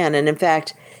right man. And in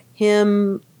fact,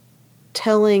 him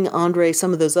telling Andre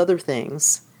some of those other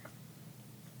things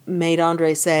made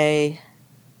Andre say,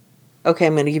 okay,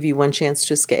 I'm going to give you one chance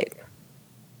to escape.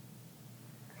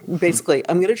 Basically,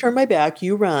 I'm going to turn my back,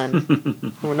 you run,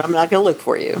 and I'm not going to look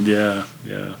for you. Yeah,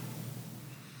 yeah.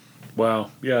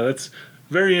 Wow. Yeah, that's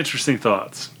very interesting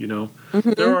thoughts,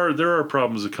 Mm-hmm. There are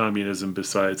problems with communism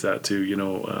besides that too,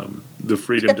 the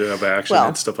freedom to have action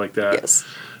and stuff like that. Yes.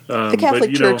 The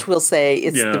Catholic Church will say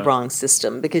it's the wrong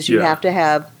system because you have to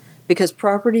have, because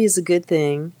property is a good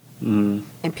thing, mm-hmm.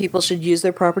 and people should use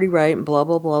their property right and blah,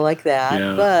 blah, blah like that.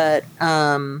 Yeah.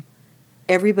 But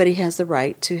everybody has the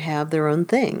right to have their own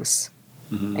things.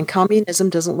 Mm-hmm. And communism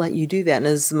doesn't let you do that, and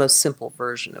it's the most simple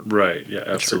version of right. Yeah,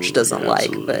 the absolutely. church doesn't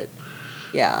absolutely. like, but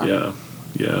yeah. Yeah.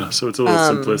 Yeah, so it's a little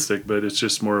simplistic, but it's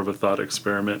just more of a thought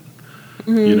experiment,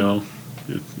 Mm-hmm.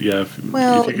 If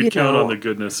you could count on the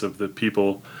goodness of the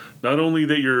people, not only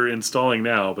that you're installing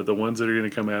now, but the ones that are going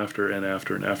to come after and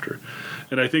after and after.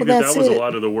 And I think that was a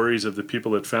lot of the worries of the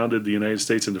people that founded the United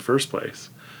States in the first place,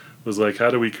 was like, how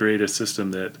do we create a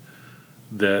system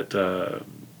that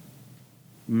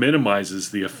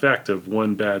minimizes the effect of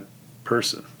one bad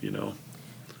person,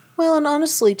 Well, and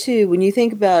honestly, too, when you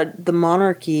think about the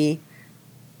monarchy,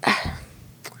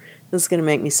 this is going to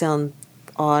make me sound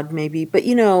odd, maybe, but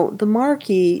the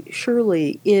monarchy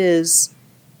surely is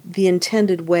the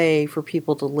intended way for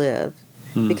people to live,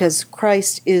 because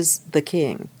Christ is the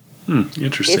king.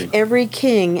 Interesting. If every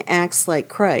king acts like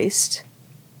Christ,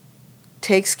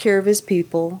 takes care of his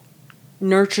people,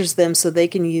 nurtures them so they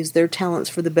can use their talents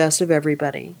for the best of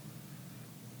everybody,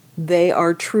 they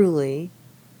are truly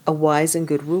a wise and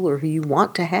good ruler who you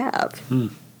want to have.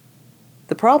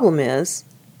 The problem is,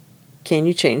 can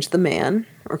you change the man,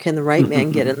 or can the right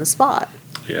man get in the spot?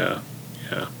 Yeah,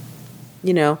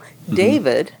 yeah.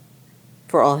 David,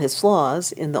 for all his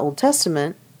flaws in the Old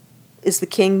Testament, is the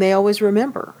king they always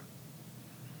remember.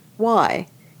 Why?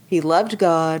 He loved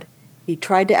God. He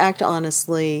tried to act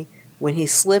honestly. When he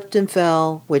slipped and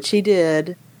fell, which he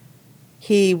did,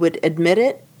 he would admit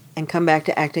it and come back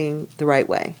to acting the right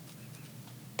way.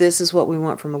 This is what we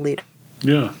want from a leader.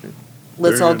 Yeah.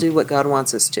 Let's all do what God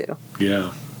wants us to.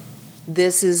 Yeah.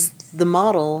 This is the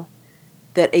model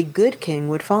that a good king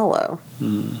would follow.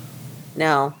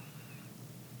 Now,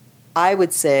 I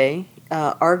would say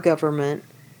our government,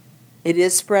 it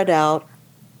is spread out,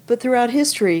 but throughout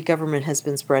history, government has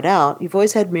been spread out. You've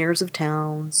always had mayors of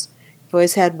towns. You've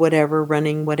always had whatever,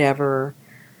 running whatever.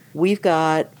 We've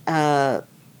got,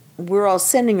 we're all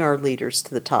sending our leaders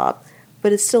to the top,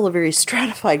 but it's still a very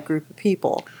stratified group of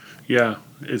people. Yeah.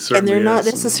 it And they're certainly not is.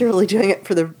 necessarily doing it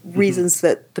for the Mhm. reasons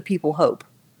that the people hope,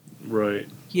 Right.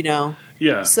 you know? Yeah.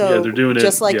 Yeah. They're So doing it.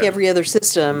 just like Yeah. every other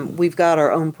system, we've got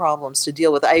our own problems to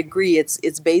deal with. I agree.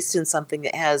 It's based in something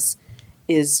that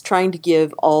is trying to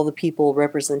give all the people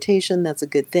representation. That's a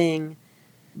good thing.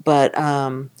 But yeah,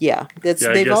 Yeah. I they've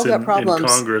guess all got in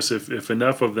problems. Congress, if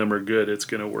enough of them are good, it's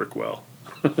going to work well.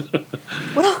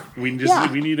 Well,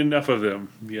 yeah, We need enough of them.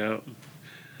 Yeah.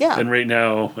 yeah. And right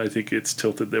now, I think it's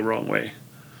tilted the wrong way.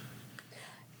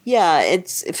 Yeah,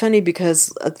 it's funny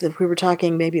because we were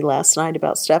talking maybe last night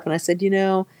about stuff, and I said,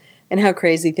 and how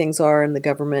crazy things are in the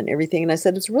government and everything. And I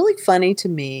said, it's really funny to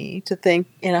me to think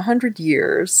in 100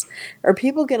 years, are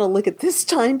people going to look at this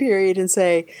time period and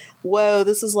say, whoa,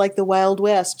 this is like the Wild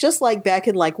West, just like back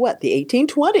in like what, the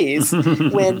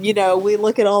 1820s, when, we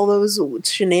look at all those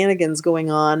shenanigans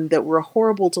going on that were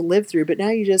horrible to live through. But now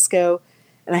you just go,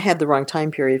 and I had the wrong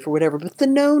time period for whatever, but the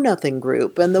Know Nothing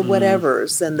group and the Mm,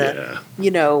 whatevers and the, yeah.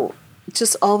 you know,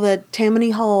 just all the Tammany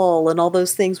Hall and all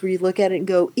those things where you look at it and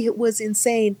go, it was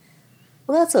insane.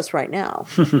 Well, that's us right now,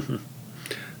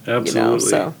 Absolutely.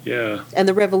 so. Yeah. And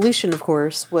the revolution, of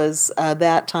course, was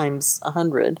that times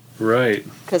 100 Right.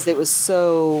 because it was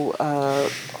so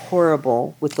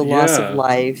horrible with the loss of Yeah.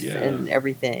 life Yeah. and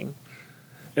everything.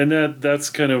 And that's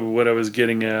kind of what I was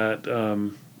getting at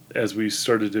as we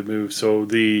started to move. So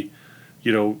his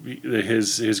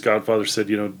godfather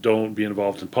said, don't be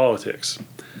involved in politics.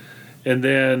 And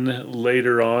then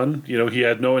later on, he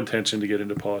had no intention to get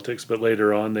into politics, but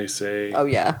later on they say Oh,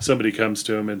 yeah. somebody comes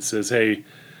to him and says, "Hey,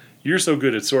 you're so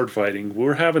good at sword fighting.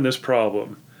 We're having this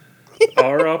problem.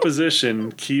 Our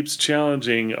opposition keeps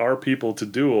challenging our people to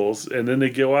duels, and then they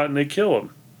go out and they kill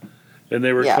them." And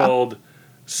they were Yeah. called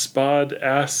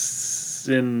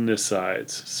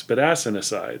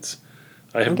Spadassinicides.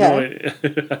 I have no Okay.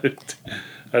 idea.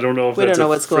 I don't know if We that's don't know a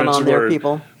what's going French on there, word.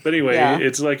 people. But anyway, Yeah.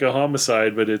 it's like a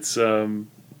homicide, but it's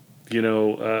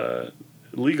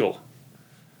legal.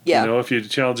 Yeah. If you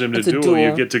challenge him to It's a duel, you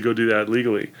duel. get to go do that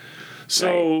legally.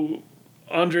 So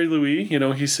Andre Louis,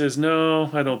 he says, "No,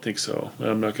 I don't think so.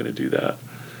 I'm not going to do that."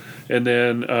 And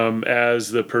then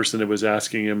as the person that was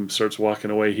asking him starts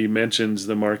walking away, he mentions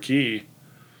the Marquis.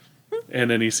 And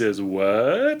then he says,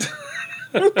 "What?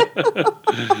 Did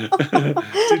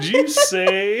you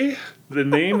say the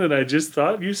name that I just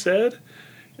thought you said?"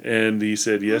 And he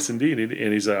said, "Yes, indeed."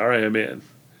 And he's like, "All right, I'm in."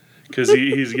 Because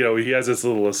he's he has this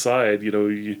little aside.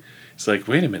 He's like,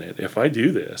 "Wait a minute. If I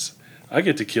do this, I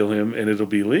get to kill him, and it'll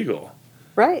be legal.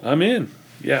 Right. I'm in.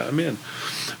 Yeah, I'm in."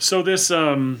 So this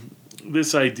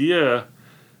idea,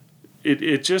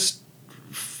 it just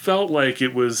felt like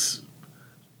it was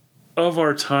of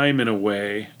our time in a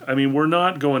way. I mean, we're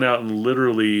not going out and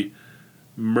literally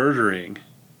murdering.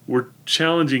 We're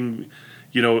challenging.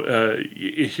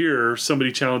 Here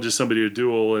somebody challenges somebody to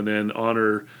duel, and then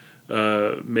honor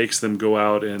makes them go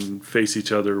out and face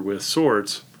each other with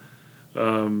swords.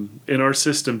 In our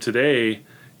system today,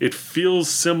 it feels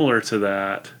similar to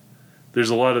that. There's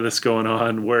a lot of this going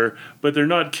on but they're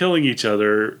not killing each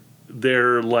other.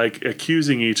 They're like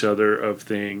accusing each other of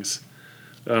things.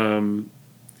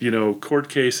 Court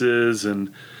cases,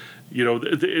 and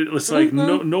it's like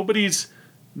nobody's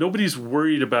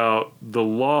worried about the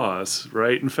laws,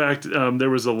 right? In fact, there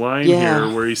was a line here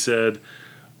Yeah. where he said,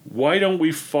 "Why don't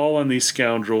we fall on these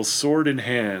scoundrels sword in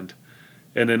hand?"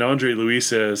 And then Andre Louis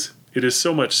says, "It is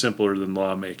so much simpler than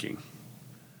lawmaking."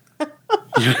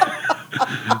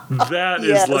 That is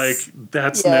Yes.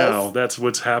 now. Yes. That's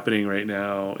what's happening right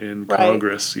now in Right.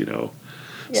 Congress,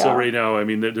 So Yeah. right now, I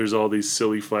mean, there's all these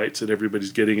silly fights that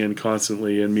everybody's getting in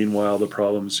constantly, and meanwhile, the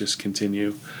problems just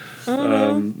continue.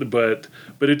 Mm-hmm. But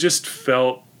it just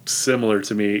felt similar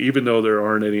to me, even though there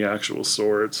aren't any actual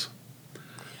swords.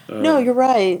 No, you're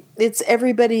right. It's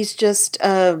everybody's just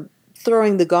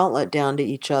throwing the gauntlet down to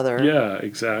each other Yeah,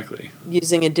 exactly.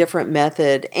 using a different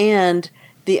method. And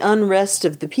the unrest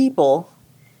of the people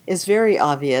is very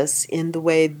obvious in the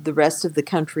way the rest of the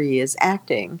country is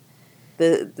acting.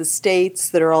 The states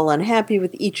that are all unhappy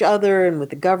with each other and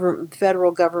with the government,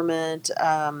 federal government,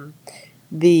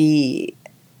 the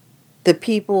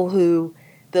people who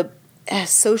the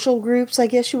social groups, I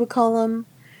guess you would call them,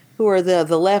 who are the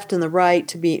left and the right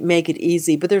to make it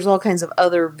easy. But there's all kinds of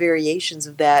other variations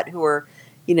of that who are,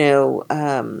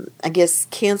 I guess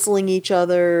canceling each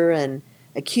other and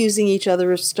accusing each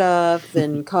other of stuff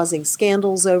and causing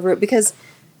scandals over it because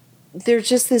there's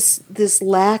just this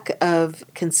lack of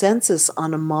consensus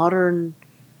on a modern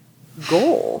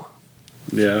goal.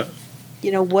 Yeah.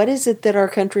 What is it that our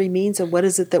country means and what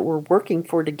is it that we're working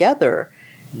for together?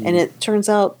 And it turns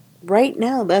out right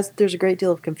now there's a great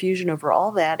deal of confusion over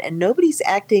all that, and nobody's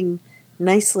acting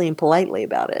nicely and politely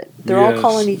about it. They're all Yes.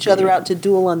 calling each other out to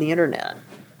duel on the internet.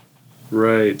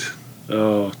 Right.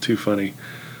 Oh, too funny.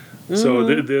 So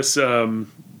this,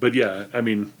 but yeah, I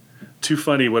mean, too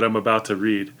funny. What I'm about to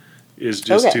read is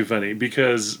just Okay. too funny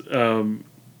because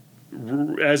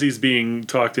as he's being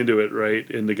talked into it, right,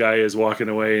 and the guy is walking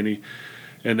away,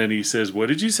 and then he says, "What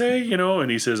did you say?" You know,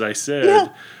 and he says, Yeah.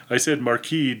 I said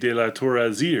Marquis de la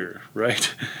Tourazier,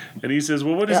 right?" And he says,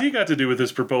 "Well, what has Yeah. he got to do with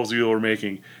this proposal you're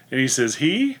making?" And he says,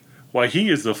 "He? Why, he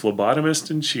is the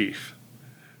phlebotomist in chief."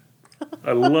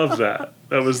 I love that.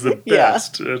 That was the Yeah.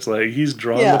 best. It's like he's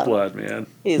drawn the Yeah. blood, man.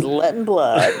 He's letting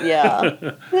blood. Yeah.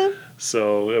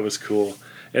 So it was cool.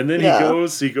 And then Yeah.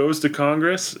 he goes to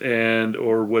Congress and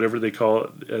or whatever they call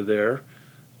it there,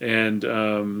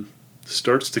 and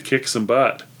starts to kick some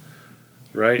butt,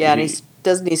 right? Yeah, and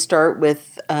doesn't he start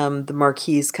with the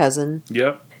Marquis's cousin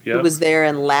Yep, who yep, was there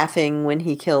and laughing when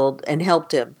he killed and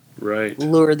helped him right,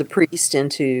 lure the priest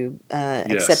into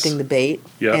accepting yes, the bait.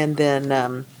 yep, And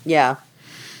then, yeah.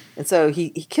 And so he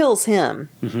kills him.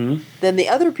 mm-hmm. Then the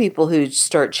other people who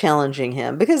start challenging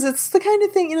him, because it's the kind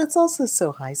of thing, and it's also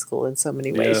so high school in so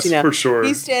many ways. Yes, for sure.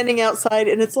 He's standing outside,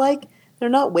 and it's like they're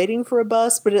not waiting for a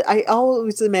bus, but I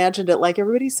always imagined it like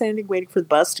everybody's standing waiting for the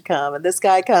bus to come, and this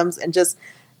guy comes and just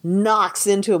knocks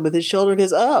into him with his shoulder and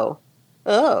goes, "Oh,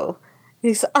 oh." And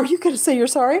he said, "Are you going to say you're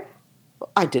sorry?"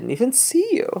 "I didn't even see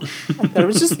you." I thought it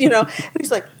was just, and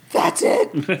he's like, "That's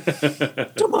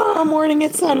it. Tomorrow morning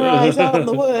at sunrise out in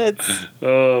the woods.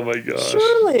 Oh my gosh.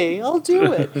 Surely, I'll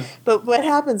do it." But what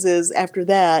happens is, after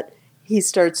that, he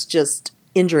starts just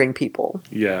injuring people.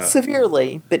 Yeah.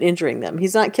 Severely, but injuring them.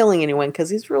 He's not killing anyone because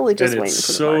he's really just And waiting it's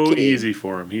for the so Marquis. easy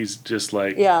for him. He's just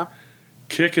like Yeah.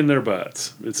 kicking their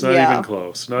butts. It's not Yeah. even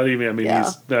close. Not even, I mean, Yeah.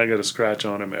 he's not got a scratch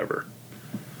on him ever.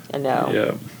 I know.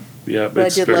 Yeah. Yeah. But I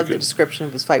It's did very love the good. description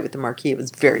of his fight with the Marquis. It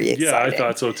was very exciting. Yeah, I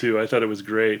thought so too. I thought it was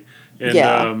great. And,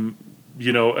 Yeah.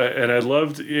 And I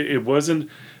loved it wasn't,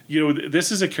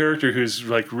 this is a character who's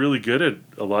like really good at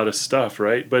a lot of stuff,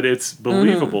 right? But it's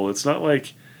believable. It's not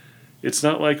like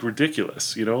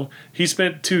ridiculous, He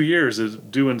spent 2 years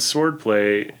doing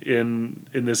swordplay in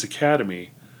this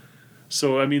academy.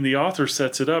 So, I mean, the author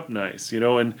sets it up nice,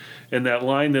 and that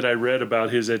line that I read about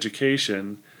his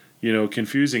education,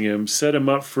 confusing him, set him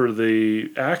up for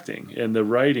the acting and the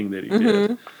writing that he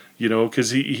did,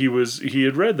 because he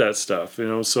had read that stuff,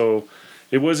 so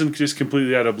it wasn't just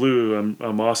completely out of blue.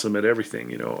 I'm awesome at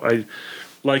everything, I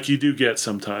like you do get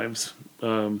sometimes.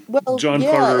 John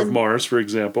Carter of Mars, for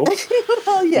example.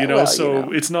 Well, yeah.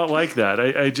 It's not like that.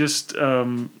 I just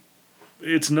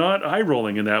it's not eye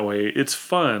rolling in that way. It's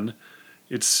fun.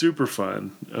 It's super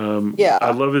fun. Yeah.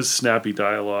 I love his snappy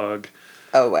dialogue.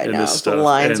 Oh, I and know. this stuff. The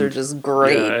lines And, are just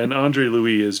great. Yeah, and Andre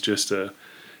Louis is just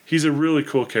he's a really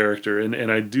cool character,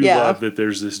 and I do love that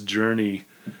there's this journey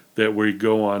that we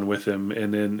go on with him,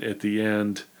 and then at the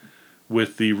end,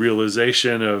 with the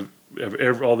realization of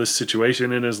all this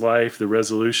situation in his life, the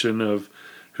resolution of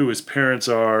who his parents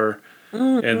are,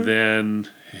 and then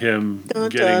him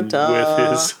getting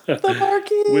with his the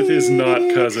Marquis. with his not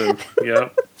cousin,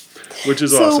 which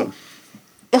is awesome.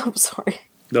 I'm sorry.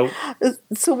 Nope.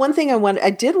 So one thing I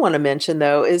did want to mention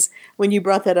though is when you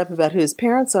brought that up about who his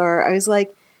parents are, I was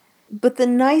like, but the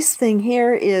nice thing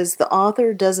here is the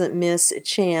author doesn't miss a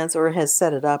chance, or has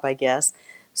set it up, I guess,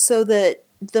 so that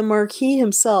the Marquis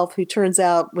himself, who turns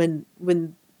out when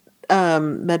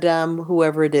Madame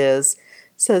whoever it is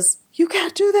says, "You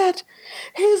can't do that.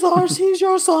 He's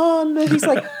your son," and he's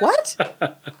like, "What?"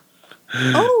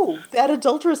 "Oh, that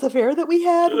adulterous affair that we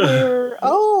had where,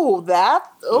 oh my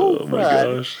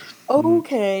crud. gosh.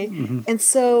 Okay." And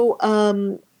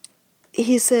so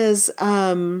he says,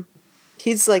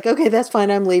 he's like, "Okay, that's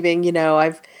fine. I'm leaving.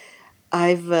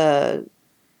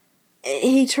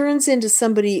 He turns into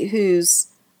somebody who's,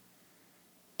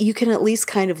 you can at least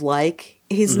kind of like.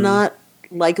 He's not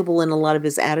likable in a lot of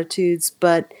his attitudes,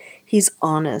 but he's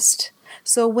honest.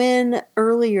 So when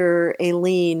earlier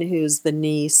Aileen, who's the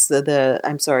niece,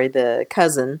 the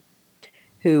cousin,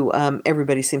 who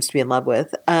everybody seems to be in love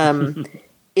with,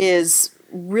 is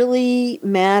really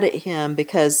mad at him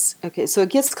because, okay, so it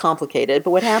gets complicated,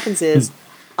 but what happens is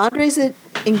Andre's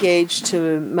engaged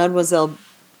to Mademoiselle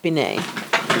Binet,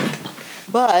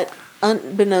 but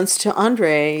unbeknownst to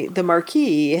Andre, the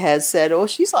Marquis has said, "Oh,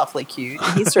 she's awfully cute."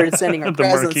 And he started sending her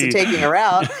presents and taking her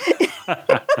out.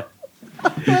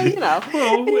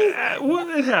 Well,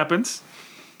 it happens.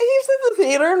 He's in the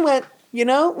theater and went,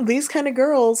 these kind of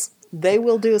girls, they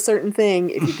will do a certain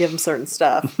thing if you give them certain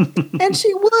stuff. And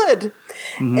she would.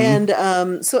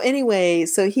 And so anyway,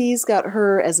 so he's got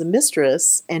her as a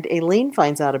mistress, and Aileen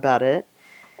finds out about it.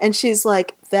 And she's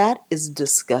like, that is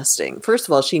disgusting. First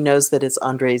of all, she knows that it's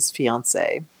Andre's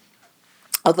fiance.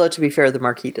 Although, to be fair, the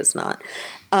Marquis does not.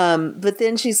 But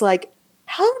then she's like,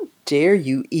 how dare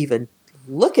you even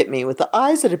look at me with the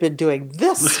eyes that have been doing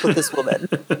this with this woman?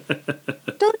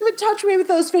 Don't even touch me with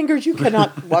those fingers. You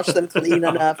cannot wash them clean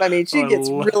enough. I mean, she gets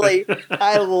really,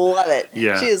 I love it.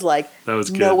 Yeah, she is like, that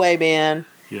was no good. way, man.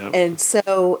 Yep. And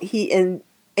so and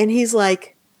he's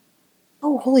like,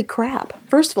 oh, holy crap.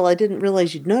 First of all, I didn't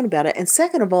realize you'd known about it. And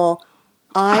second of all,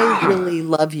 I really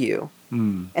love you.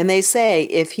 And they say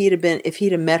if he'd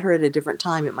have met her at a different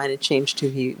time, it might have changed who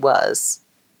he was.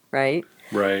 Right?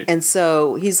 Right. And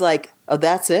so he's like, oh,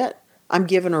 that's it. I'm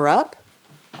giving her up.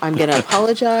 I'm going to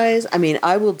apologize. I mean,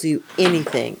 I will do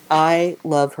anything. I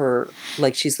love her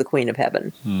like she's the queen of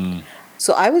heaven.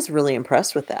 So I was really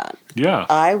impressed with that. Yeah.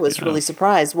 I was really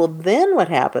surprised. Well, then what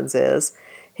happens is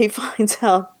he finds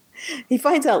out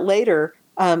later,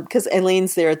 because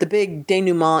Elaine's there at the big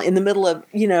denouement in the middle of,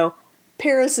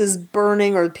 Paris is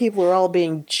burning or people are all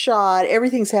being shot.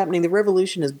 Everything's happening. The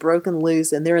revolution is broken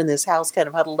loose and they're in this house kind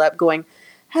of huddled up going,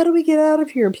 how do we get out of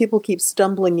here? And people keep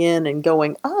stumbling in and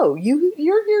going, oh, you're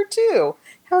here too.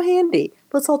 How handy.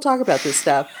 Let's all talk about this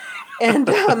stuff. And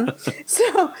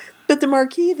but the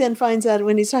Marquis then finds out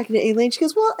when he's talking to Elaine, she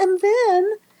goes, well, and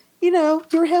then, you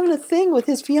were having a thing with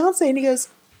his fiance. And he goes,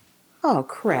 oh,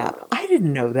 crap. I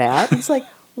didn't know that. It's like,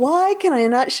 why can I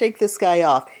not shake this guy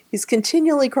off? He's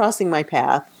continually crossing my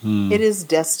path. It is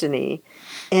destiny.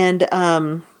 And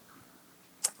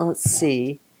let's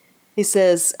see. He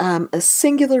says, a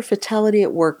singular fatality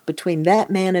at work between that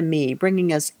man and me,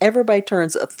 bringing us ever by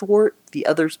turns athwart the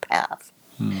other's path.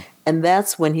 And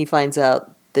that's when he finds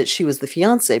out that she was the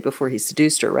fiance before he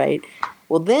seduced her, right?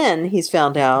 Well, then he's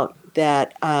found out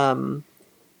that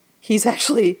he's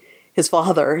actually his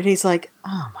father. And he's like,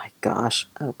 oh, my gosh.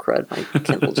 Oh, crud. My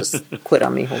Kindle just quit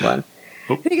on me. Hold on.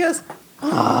 And he goes,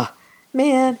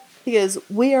 man. He goes,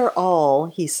 we are all,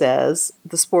 he says,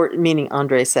 the sport, meaning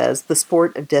Andre says, the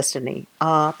sport of destiny.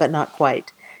 But not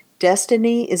quite.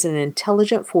 Destiny is an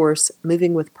intelligent force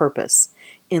moving with purpose.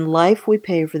 In life we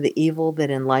pay for the evil that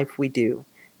in life we do.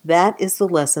 That is the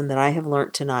lesson that I have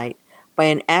learnt tonight. By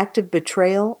an act of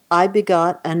betrayal, I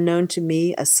begot, unknown to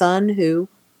me, a son who,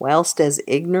 whilst as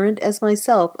ignorant as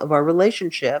myself of our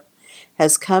relationship,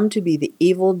 has come to be the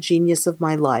evil genius of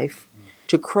my life,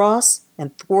 to cross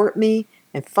and thwart me,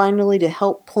 and finally to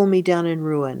help pull me down in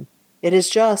ruin. It is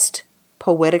just,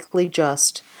 poetically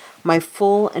just. My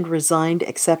full and resigned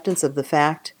acceptance of the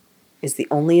fact is the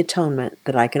only atonement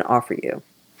that I can offer you.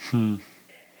 And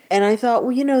I thought,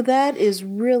 well, that is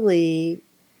really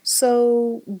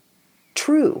so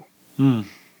true.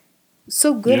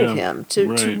 So good of him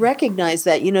to recognize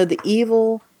that, the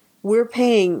evil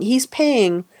he's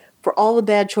paying for all the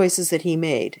bad choices that he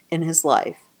made in his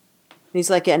life. And he's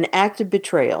like an act of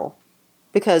betrayal.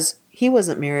 Because he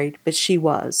wasn't married, but she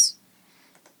was.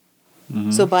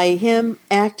 So by him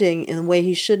acting in the way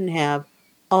he shouldn't have,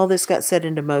 all this got set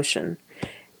into motion.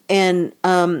 And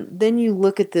then you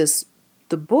look at the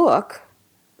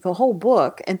whole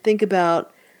book, and think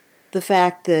about the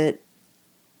fact that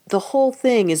the whole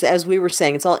thing is, as we were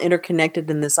saying, it's all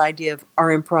interconnected in this idea of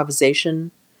our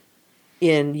improvisation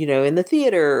in the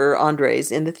theater, or Andre's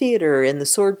in the theater, in the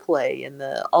swordplay, in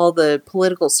all the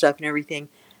political stuff and everything.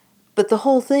 But the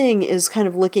whole thing is kind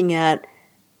of looking at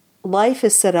life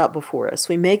is set out before us.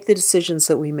 We make the decisions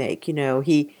that we make.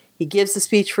 He gives the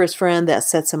speech for his friend that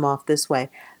sets him off this way.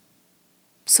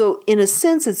 So in a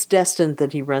sense, it's destined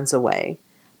that he runs away.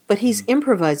 But he's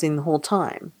improvising the whole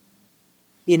time.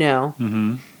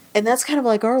 And that's kind of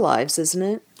like our lives, isn't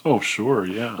it? Oh, sure,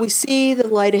 yeah. We see the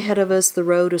light ahead of us, the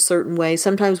road a certain way.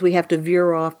 Sometimes we have to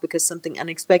veer off because something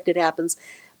unexpected happens.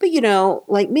 But,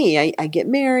 like me, I get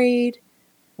married.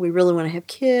 We really want to have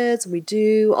kids. We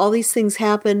do. All these things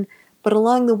happen. But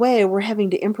along the way, we're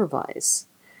having to improvise.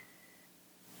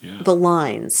 Yeah. The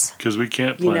lines. Because we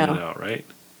can't plan it out, right?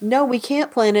 No, we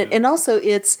can't plan it. Yeah. And also,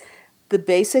 it's the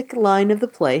basic line of the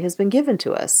play has been given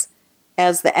to us.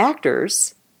 As the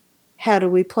actors, how do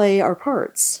we play our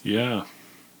parts? Yeah.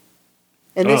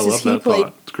 And I love that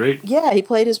thought. It's great. Yeah, he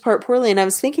played his part poorly. And I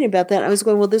was thinking about that. And I was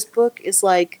going, well, this book is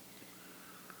like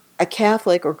a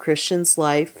Catholic or Christian's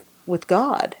life with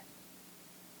God.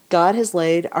 God has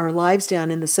laid our lives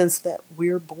down in the sense that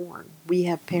we're born. We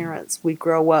have parents. We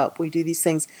grow up. We do these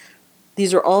things.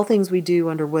 These are all things we do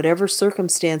under whatever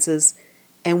circumstances,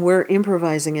 and we're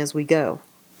improvising as we go.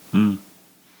 To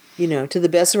the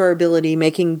best of our ability,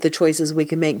 making the choices we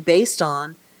can make based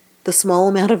on the small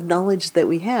amount of knowledge that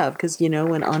we have. Because,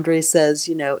 when Andre says,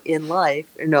 in life,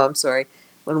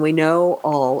 when we know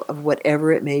all of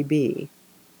whatever it may be,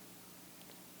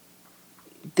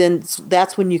 then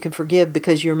that's when you can forgive,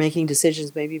 because you're making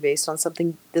decisions maybe based on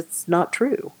something that's not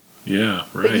true. Yeah,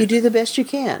 But you right. do the best you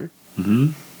can.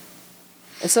 Mm-hmm.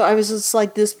 And so I was just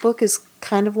like, this book is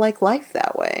kind of like life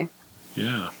that way.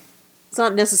 Yeah. It's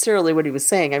not necessarily what he was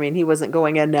saying. I mean, he wasn't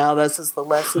going in, now this is the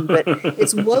lesson, but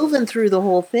it's woven through the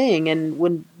whole thing. And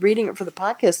when reading it for the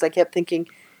podcast, I kept thinking,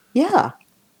 yeah,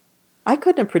 I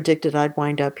couldn't have predicted I'd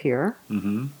wind up here.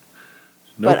 Mm-hmm.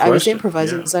 No But I was question.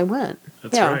 improvising Yeah. as I went.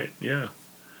 That's Yeah. right. Yeah.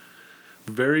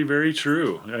 Very, very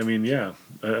true. I mean, yeah,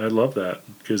 I love that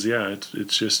because, yeah,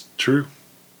 it's just true.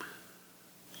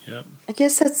 Yeah. I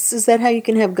guess is that how you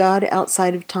can have God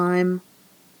outside of time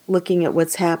looking at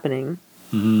what's happening?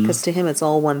 Mm-hmm. Because to him it's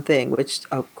all one thing, which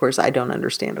of course I don't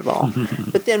understand at all.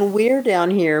 But then we're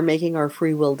down here making our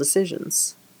free will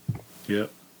decisions.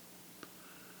 Yep.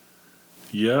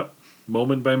 Yep.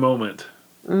 Moment by moment.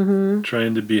 Mm-hmm.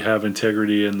 Trying to have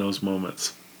integrity in those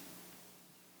moments.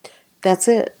 That's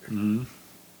it. Mm-hmm.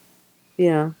 You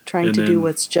know, trying And to do then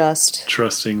what's just.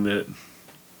 trusting that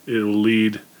it'll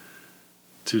lead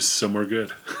to somewhere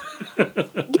good.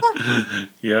 Yeah.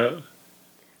 Yeah.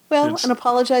 Well, and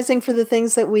apologizing for the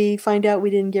things that we find out we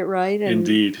didn't get right, and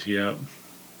Indeed. Yeah.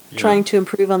 Yeah. trying to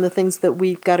improve on the things that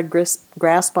we've got to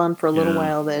grasp on for a little Yeah.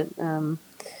 while, that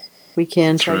we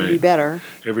can That's try to be right. better.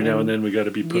 Every now and then we got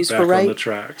to be put use back for on right. the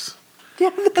tracks Yeah,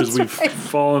 because that's we've right.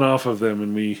 fallen off of them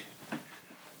and we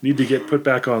need to get put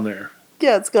back on there.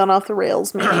 Yeah, it's gone off the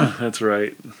rails, man. That's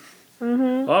right.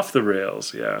 Mm-hmm. Off the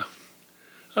rails. Yeah.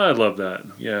 I love that.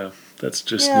 Yeah. That's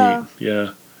just Yeah. neat.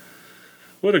 Yeah.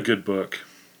 What a good book.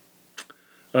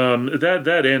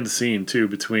 That end scene too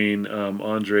between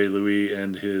Andre Louis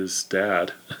and his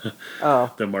dad,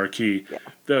 Oh. the Marquis.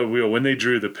 Yeah. When they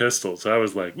drew the pistols, I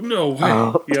was like, no way.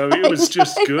 Oh. You know, it was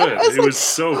just good. I was It like, was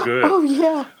so good. Oh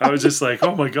yeah. I was just like,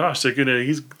 oh my gosh, they're gonna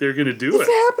do It's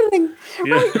it. happening.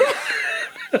 Yeah.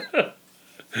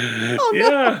 Oh, no.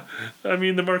 Yeah. I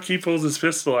mean, the Marquis pulls his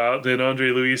pistol out, then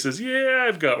Andre Louis says, yeah,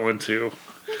 I've got one too.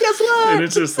 Guess what? And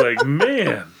it's just like,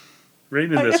 man, right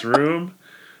in this room,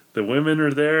 the women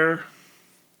are there.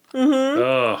 Mm-hmm.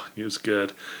 Oh, it was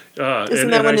good. Isn't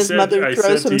that when his mother I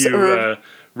throws said him to you, herb?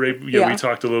 right, Yeah. we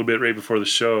talked a little bit right before the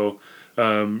show.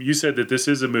 You said that this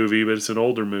is a movie, but it's an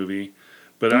older movie.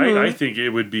 But I think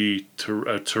it would be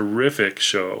a terrific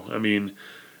show. I mean,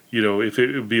 you know, if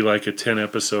it would be like a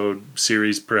 10-episode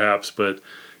series, perhaps, but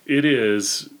it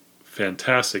is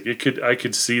fantastic. I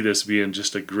could see this being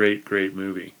just a great, great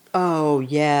movie. Oh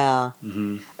yeah.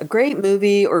 Mm-hmm. A great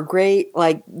movie, or great,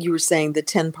 like you were saying, the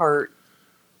 10-part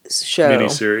show.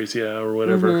 Miniseries, yeah, or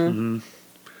whatever. Mm-hmm.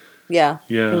 Yeah.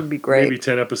 Yeah, It would be great. Maybe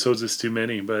 10 episodes is too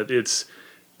many, but it's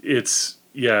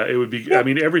yeah, it would be. Yeah. I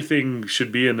mean, everything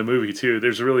should be in the movie too.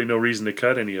 There's really no reason to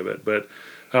cut any of it. But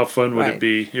how fun would Right. it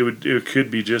be? It could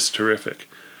be just terrific.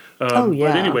 Oh, yeah.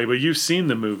 But anyway, you've seen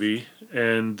the movie,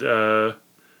 and do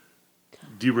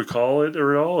you recall it at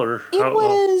all, or It how?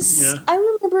 was. Yeah. I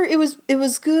remember it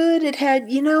was good. It had,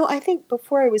 I think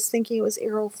before I was thinking it was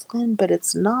Errol Flynn, but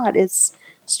it's not. It's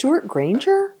Stuart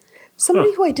Granger,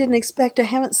 somebody who I didn't expect. I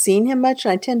haven't seen him much,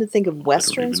 and I tend to think of I don't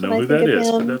westerns even when know I who think that of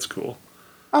is, but him. that's cool.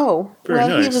 Oh, Very well,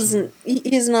 nice. he wasn't.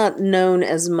 He's not known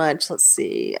as much. Let's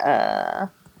see. There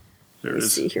it Let's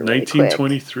is. see here really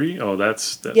 1923. Oh,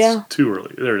 that's Yeah. too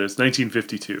early. There it is.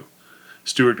 1952.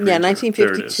 Stuart Granger. Yeah, There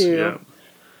it is. 1952. Yeah.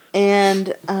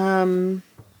 And let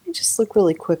me just look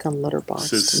really quick on Letterboxd. It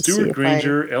says and see Stuart if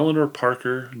Granger, Eleanor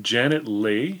Parker, Janet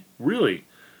Leigh, really,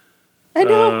 I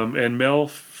know. and Mel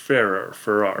Ferrer.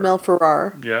 Mel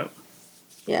Ferrer. Yeah.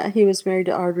 Yeah, he was married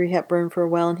to Audrey Hepburn for a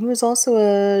while, and he was also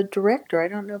a director. I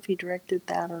don't know if he directed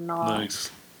that or not.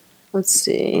 Nice. Let's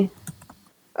see.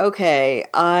 Okay,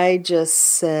 I just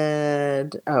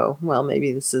said, oh, well,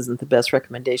 maybe this isn't the best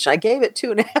recommendation. I gave it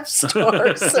 2.5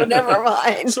 stars, so never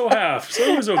mind. So half. So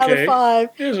it was okay. Out of 5.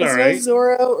 It was It's all no right.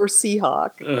 Zorro or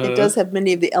Seahawk. Uh-huh. It does have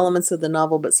many of the elements of the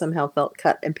novel, but somehow felt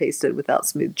cut and pasted without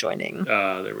smooth joining.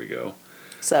 There we go.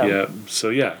 So Yeah. So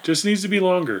yeah, just needs to be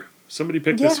longer. Somebody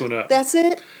pick this one up. That's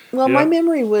it. Well, Yeah. my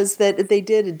memory was that they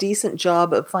did a decent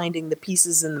job of finding the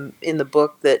pieces in the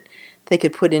book that they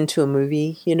could put into a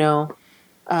movie,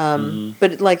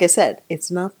 But like I said, it's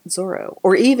not Zorro.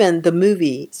 Or even the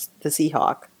movie, The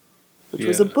Seahawk, which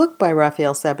was a Yeah. book by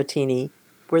Raphael Sabatini,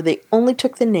 where they only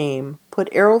took the name, put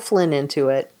Errol Flynn into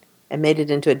it, and made it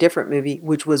into a different movie,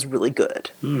 which was really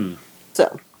good.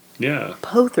 So, Yeah.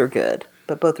 both are good,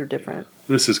 but both are different.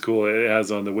 This is cool. It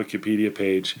has on the Wikipedia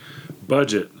page,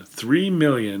 budget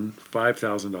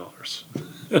 $3,005,000.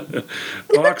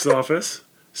 Box office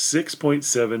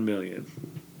 $6.7 million.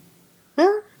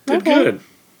 Huh? Did Okay. good.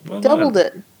 Well Doubled done.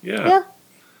 it. Yeah.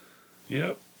 Yeah.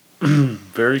 Yep.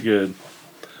 Very good.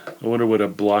 I wonder what a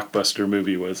blockbuster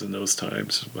movie was in those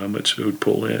times. How much it would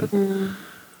pull in. Mm, yeah,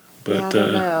 I But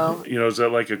don't know. is that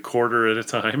like a quarter at a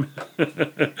time?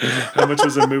 How much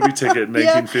was a movie ticket in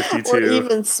Yeah, or 1952?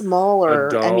 even A smaller.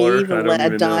 I mean, dollar? I even don't a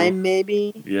even know. dime,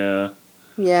 maybe. Yeah,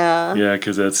 Yeah, yeah,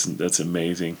 because that's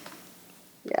amazing.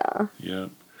 yeah.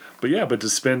 Yeah, but to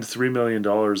spend $3 million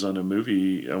on a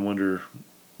movie, I wonder,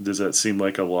 does that seem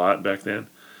like a lot back then?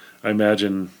 I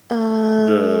imagine the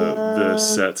Uh,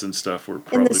 sets and stuff were in the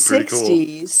probably pretty cool.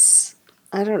 60s.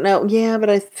 I don't know. Yeah, but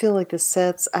I feel like the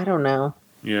sets, I don't know.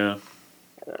 Yeah.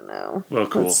 I don't know. Well,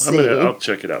 Let's cool. see. I'll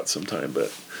check it out sometime,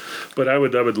 but I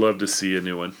would love to see a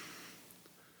new one.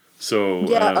 So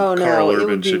Yeah, oh Carl no,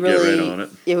 Urban should get right on it.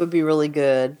 it would be really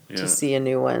good to Yeah. see a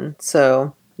new one.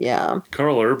 So, yeah.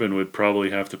 Carl Urban would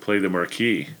probably have to play the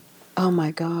marquee. Oh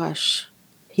my gosh.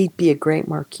 He'd be a great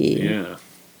marquee. Yeah.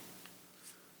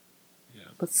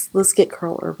 Let's get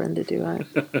Carl Urban to do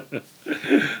it.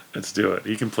 Let's do it.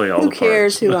 He can play all Who the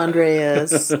cares parts. who Andre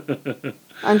is?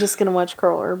 I'm just gonna watch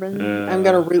Carl Urban. I'm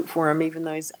gonna uh, root for him even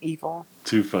though he's evil.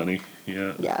 too funny.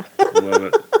 Yeah. Yeah. Love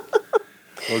it.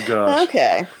 Well, gosh.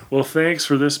 Okay. Well, thanks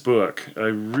for this book. I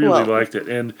really Well, liked it,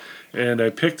 and I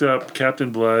picked up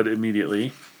Captain Blood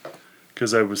immediately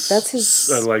because that's I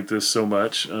his liked this so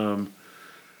much. I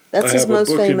that's his have a most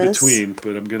book in famous. between,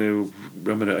 but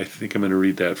I think I'm gonna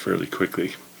read that fairly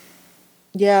quickly.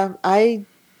 Yeah, I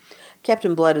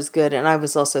Captain Blood is good, and I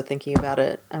was also thinking about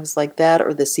it. I was like that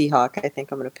or the Seahawk. I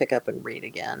think I'm going to pick up and read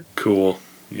again. Cool.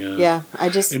 Yeah. Yeah, I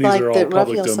just And these are like all that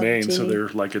public Raphael domain, so Sabatini. they're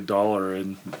like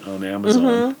 $1 on Amazon.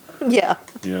 Mm-hmm. Yeah,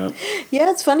 Yeah. yeah.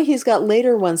 It's funny he's got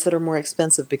later ones that are more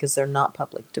expensive because they're not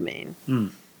public domain. Hmm.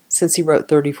 Since he wrote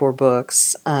 34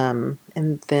 books, and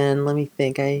then let me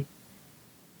think. I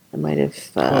might have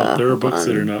Well, there are hold books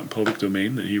that are on. not public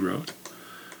domain that he wrote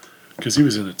because he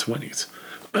was in the 20s.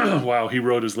 Wow, he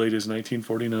wrote as late as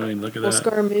 1949. Look at Well, that.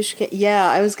 Scaramouche. Yeah,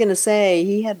 I was going to say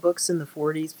he had books in the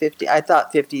 40s, 50s. I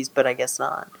thought 50s, but I guess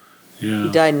not. He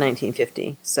Yeah. died in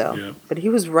 1950. So, Yeah. but he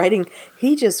was writing.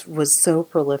 He just was so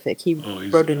prolific. He Oh,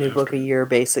 he's wrote a new book after a it. year,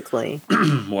 basically.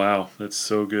 Wow, that's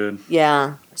so good.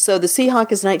 Yeah. So the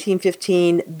Seahawk is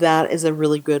 1915. That is a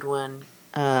really good one.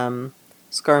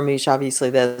 Scaramouche, obviously,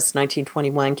 that's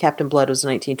 1921. Captain Blood was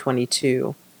 1922.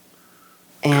 Cool.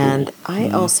 And I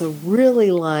also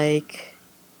really like,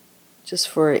 just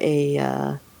for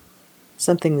a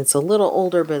something that's a little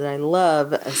older, but I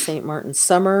love, a St. Martin's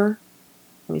Summer.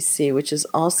 Let me see, which is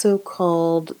also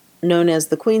known as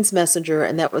The Queen's Messenger,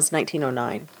 and that was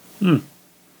 1909. Hmm.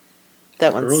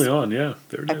 That Early one's on, yeah,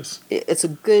 there it is. it's a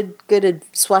good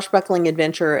swashbuckling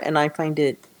adventure, and I find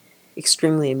it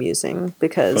extremely amusing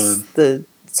because Fun.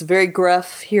 it's a very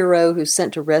gruff hero who's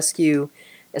sent to rescue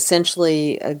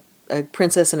essentially a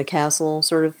princess in a castle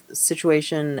sort of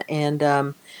situation, and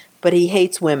but he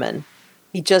hates women.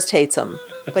 He just hates them.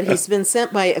 But he's been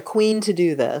sent by a queen to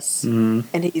do this,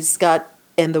 Mm-hmm.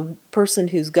 and the person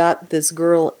who's got this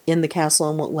girl in the castle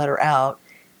and won't let her out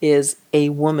is a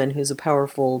woman who's a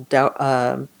powerful,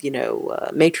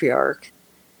 matriarch,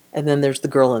 and then there's the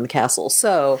girl in the castle.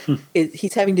 So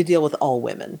he's having to deal with all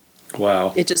women.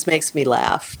 Wow, It just makes me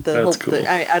laugh. that's cool.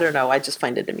 I don't know. I just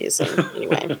find it amusing.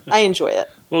 Anyway, I enjoy it.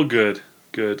 Well, good.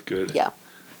 Yeah.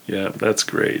 Yeah, that's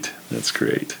great. That's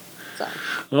great. So.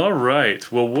 All right.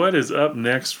 Well, what is up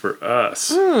next for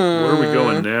us? Where are we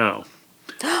going now?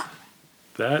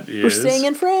 That We're staying is.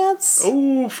 in France.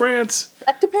 Oh, France.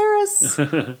 Back to Paris.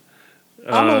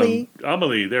 Amelie.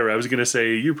 Amelie. There, I was going to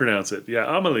say you pronounce it. Yeah,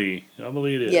 Amelie.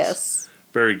 Amelie it is. Yes.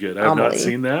 Very good. I have not Amelie.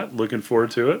 seen that. Looking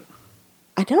forward to it.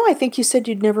 I know. I think you said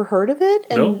you'd never heard of it,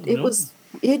 and No.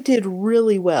 it did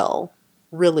really well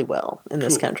in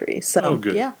this Cool. country. So Oh,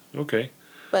 good. yeah, Okay.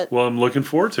 but Well, I'm looking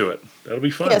forward to it. That'll be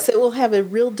fun. yes, it will have a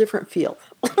real different feel.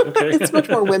 Okay. It's much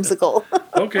more whimsical.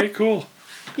 Okay, cool.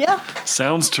 Yeah,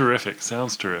 Sounds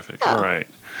terrific. Yeah. All right.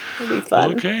 it'll be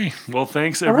fun. Okay. Well,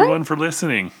 thanks right. everyone for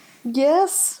listening.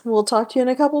 Yes, we'll talk to you in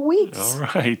a couple weeks. All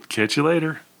right. Catch you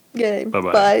later. Okay.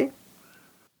 Bye-bye.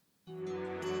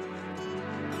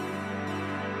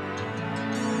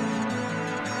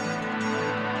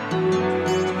 Bye.